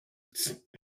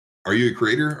 are you a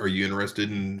creator? Are you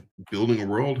interested in building a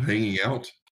world, hanging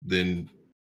out? Then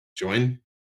join.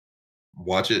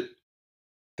 Watch it.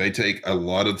 They take a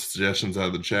lot of suggestions out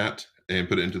of the chat and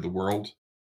put it into the world.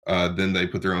 Then they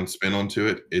put their own spin onto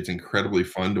it. It's incredibly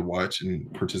fun to watch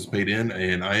and participate in.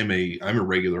 And I'm a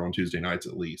regular on Tuesday nights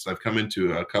at least. I've come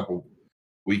into a couple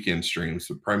weekend streams,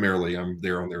 but primarily I'm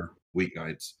there on their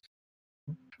weeknights.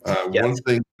 One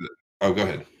thing. Oh, go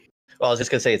ahead. Well, I was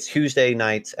just gonna say it's Tuesday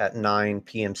nights at 9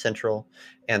 p.m. Central,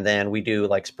 and then we do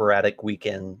like sporadic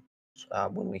weekends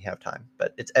when we have time,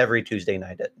 but it's every Tuesday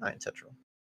night at 9 Central.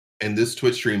 And this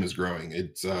Twitch stream is growing.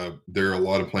 It's there are a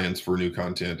lot of plans for new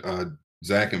content.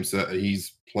 Zach himself,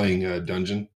 he's playing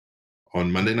Dungeon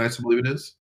on Monday nights, I believe it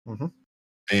is. Mm-hmm.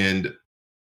 And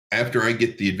after I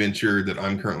get the adventure that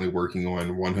I'm currently working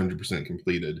on 100%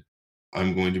 completed,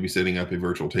 I'm going to be setting up a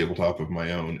virtual tabletop of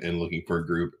my own and looking for a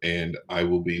group. And I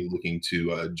will be looking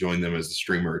to join them as a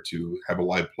streamer to have a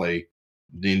live play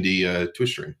D&D Twitch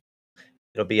stream.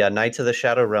 It'll be a Knights of the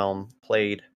Shadow Realm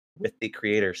played with the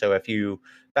creator. So if you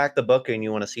back the book and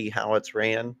you want to see how it's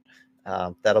ran,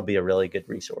 that'll be a really good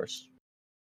resource.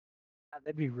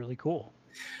 That'd be really cool.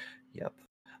 Yep.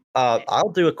 I'll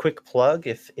do a quick plug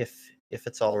if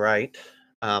it's all right.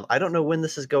 I don't know when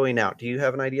this is going out. Do you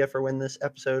have an idea for when this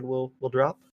episode will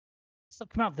drop? This will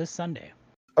come out this Sunday.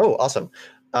 Oh, awesome.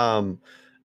 I'm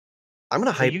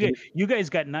gonna hype. You guys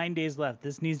got 9 days left.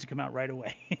 This needs to come out right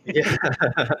away. Yeah.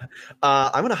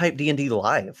 I'm gonna hype D&D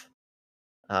Live.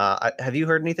 Have you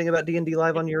heard anything about D&D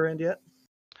Live on your end yet?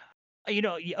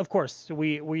 Of course,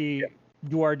 we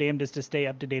do our damnedest to stay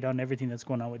up to date on everything that's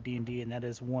going on with D&D, and that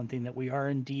is one thing that we are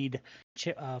indeed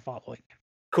following.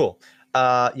 Cool.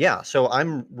 Yeah, so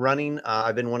I'm running.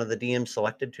 I've been one of the DMs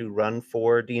selected to run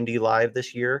for D&D Live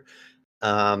this year.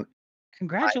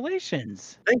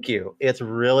 Congratulations. Thank you. It's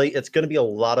going to be a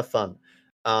lot of fun.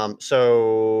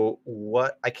 So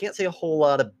I can't say a whole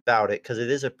lot about it because it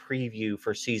is a preview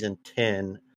for season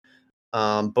 10.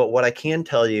 But what I can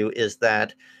tell you is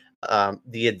that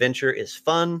the adventure is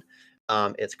fun.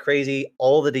 It's crazy.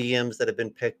 All the DMs that have been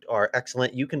picked are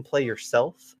excellent. You can play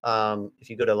yourself.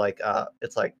 If you go to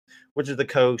it's like Wizards of the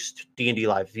Coast D&D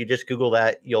Live. If you just Google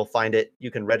that, you'll find it. You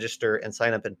can register and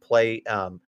sign up and play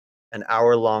an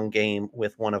hour-long game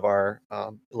with one of our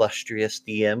illustrious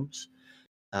DMs.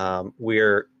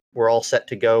 We're all set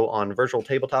to go on virtual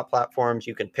tabletop platforms.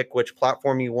 You can pick which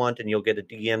platform you want, and you'll get a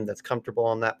DM that's comfortable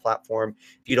on that platform.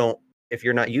 If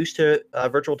you're not used to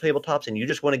virtual tabletops and you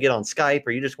just want to get on Skype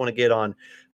or you just want to get on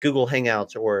Google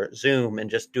Hangouts or Zoom and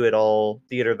just do it all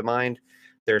theater of the mind,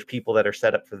 there's people that are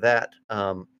set up for that.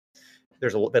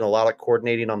 There's been a lot of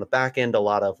coordinating on the back end, a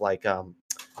lot of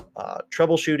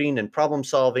troubleshooting and problem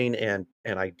solving and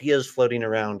ideas floating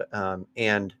around.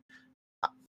 And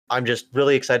I'm just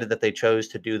really excited that they chose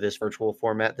to do this virtual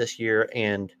format this year.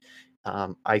 And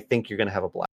I think you're going to have a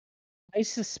blast. I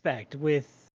suspect with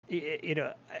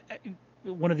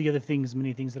one of the other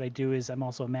many things that I do is I'm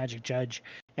also a Magic judge,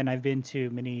 and I've been to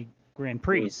many Grand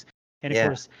Prix. And of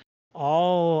course,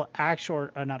 all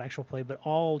not actual play, but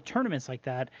all tournaments like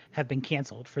that have been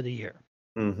canceled for the year.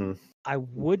 Mm-hmm. I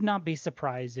would not be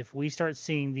surprised if we start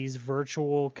seeing these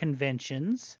virtual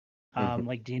conventions,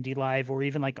 like D&D Live or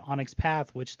even like Onyx Path,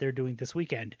 which they're doing this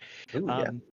weekend. Ooh,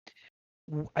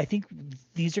 I think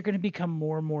these are going to become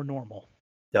more and more normal.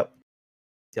 Yep.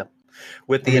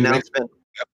 With the announcement,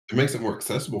 it makes it more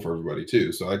accessible for everybody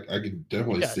too. So I could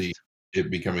definitely see it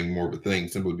becoming more of a thing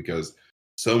simply because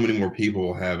so many more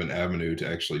people have an avenue to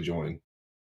actually join.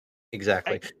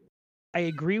 Exactly. I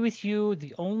agree with you.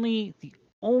 The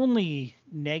only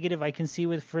negative I can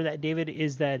see for that, David,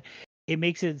 is that it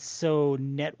makes it so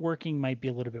networking might be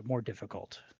a little bit more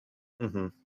difficult. Mm-hmm.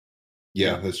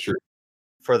 Yeah, that's true.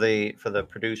 For the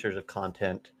producers of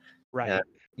content, right?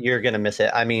 You're going to miss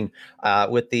it. I mean,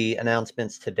 with the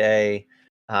announcements today,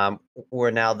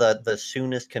 we're now the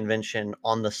soonest convention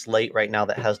on the slate right now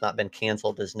that has not been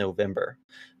canceled is November.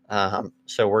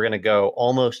 So we're going to go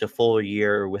almost a full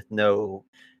year with no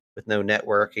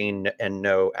networking and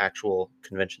no actual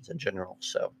conventions in general.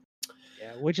 So,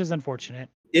 yeah, which is unfortunate.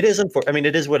 It is unfortunate. I mean,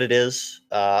 it is what it is.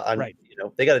 Right.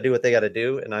 They got to do what they got to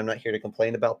do, and I'm not here to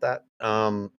complain about that.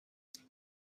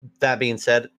 That being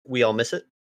said, we all miss it.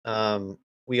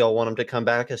 We all want them to come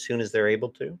back as soon as they're able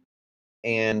to.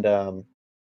 And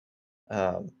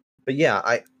but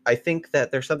yeah, I think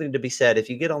that there's something to be said. If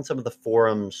you get on some of the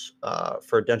forums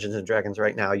for Dungeons and Dragons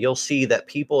right now, you'll see that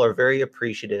people are very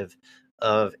appreciative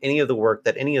of any of the work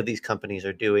that any of these companies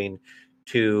are doing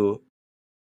to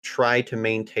try to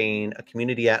maintain a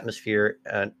community atmosphere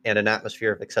and an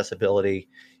atmosphere of accessibility,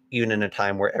 even in a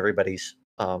time where everybody's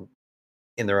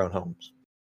in their own homes.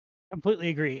 Completely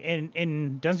agree.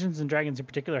 And Dungeons and Dragons in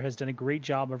particular has done a great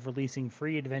job of releasing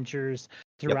free adventures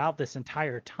throughout this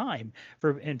entire time.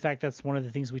 In fact, that's one of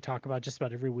the things we talk about just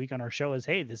about every week on our show is,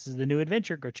 hey, this is the new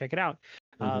adventure, go check it out.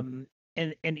 Mm-hmm.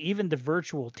 And even the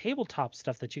virtual tabletop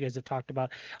stuff that you guys have talked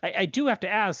about, I do have to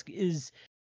ask is,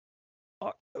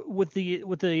 with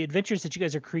the adventures that you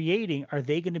guys are creating, are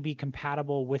they going to be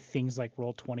compatible with things like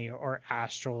Roll20 or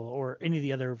Astral or any of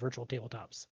the other virtual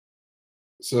tabletops?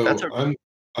 So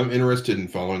I'm interested in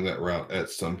following that route at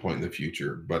some point in the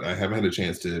future, but I haven't had a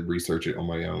chance to research it on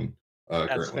my own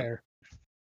That's currently. Fair.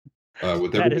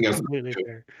 With everything else,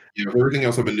 everything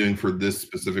else I've been doing for this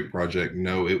specific project,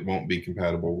 no, it won't be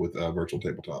compatible with virtual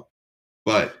tabletop.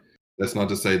 But that's not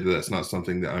to say that that's not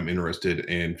something that I'm interested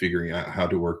in figuring out how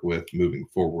to work with moving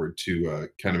forward to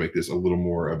kind of make this a little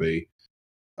more of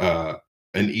an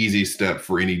easy step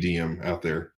for any DM out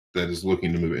there that is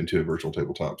looking to move into a virtual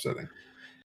tabletop setting.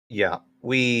 Yeah,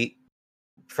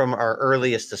 from our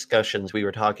earliest discussions, we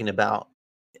were talking about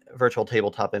virtual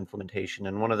tabletop implementation.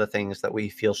 And one of the things that we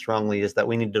feel strongly is that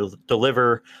we need to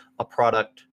deliver a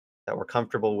product that we're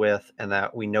comfortable with and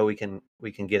that we know we can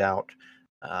get out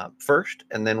first,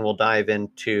 and then we'll dive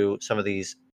into some of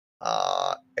these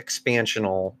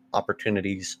expansional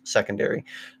opportunities secondary.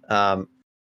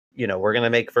 We're going to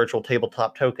make virtual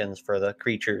tabletop tokens for the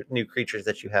new creatures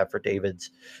that you have for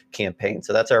David's campaign.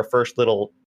 So that's our first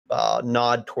little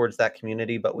nod towards that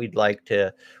community, but we'd like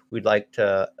to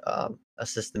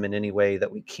assist them in any way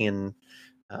that we can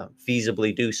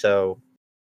feasibly do so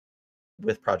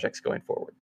with projects going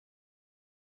forward.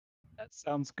 That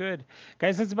sounds good.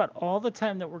 Guys, that's about all the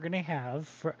time that we're going to have.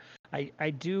 I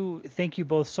do thank you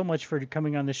both so much for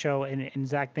coming on the show. And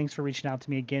Zach, thanks for reaching out to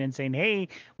me again and saying, hey,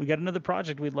 we got another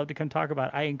project we'd love to come talk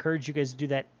about. I encourage you guys to do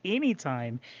that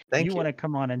anytime you want to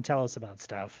come on and tell us about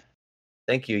stuff.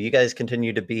 Thank you. You guys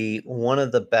continue to be one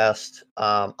of the best,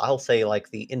 I'll say,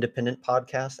 like the independent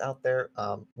podcasts out there,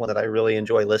 one that I really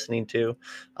enjoy listening to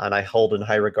and I hold in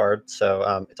high regard.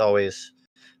 So it's always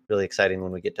really exciting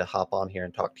when we get to hop on here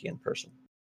and talk to you in person.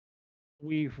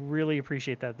 We really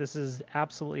appreciate that. This is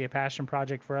absolutely a passion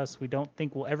project for us. We don't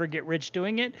think we'll ever get rich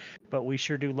doing it, but we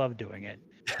sure do love doing it.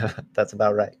 That's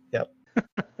about right. Yep.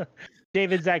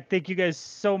 David, Zach, thank you guys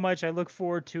so much. I look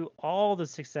forward to all the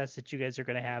success that you guys are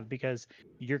going to have, because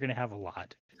you're going to have a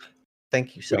lot.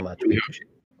 Thank you so much.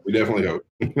 We definitely hope.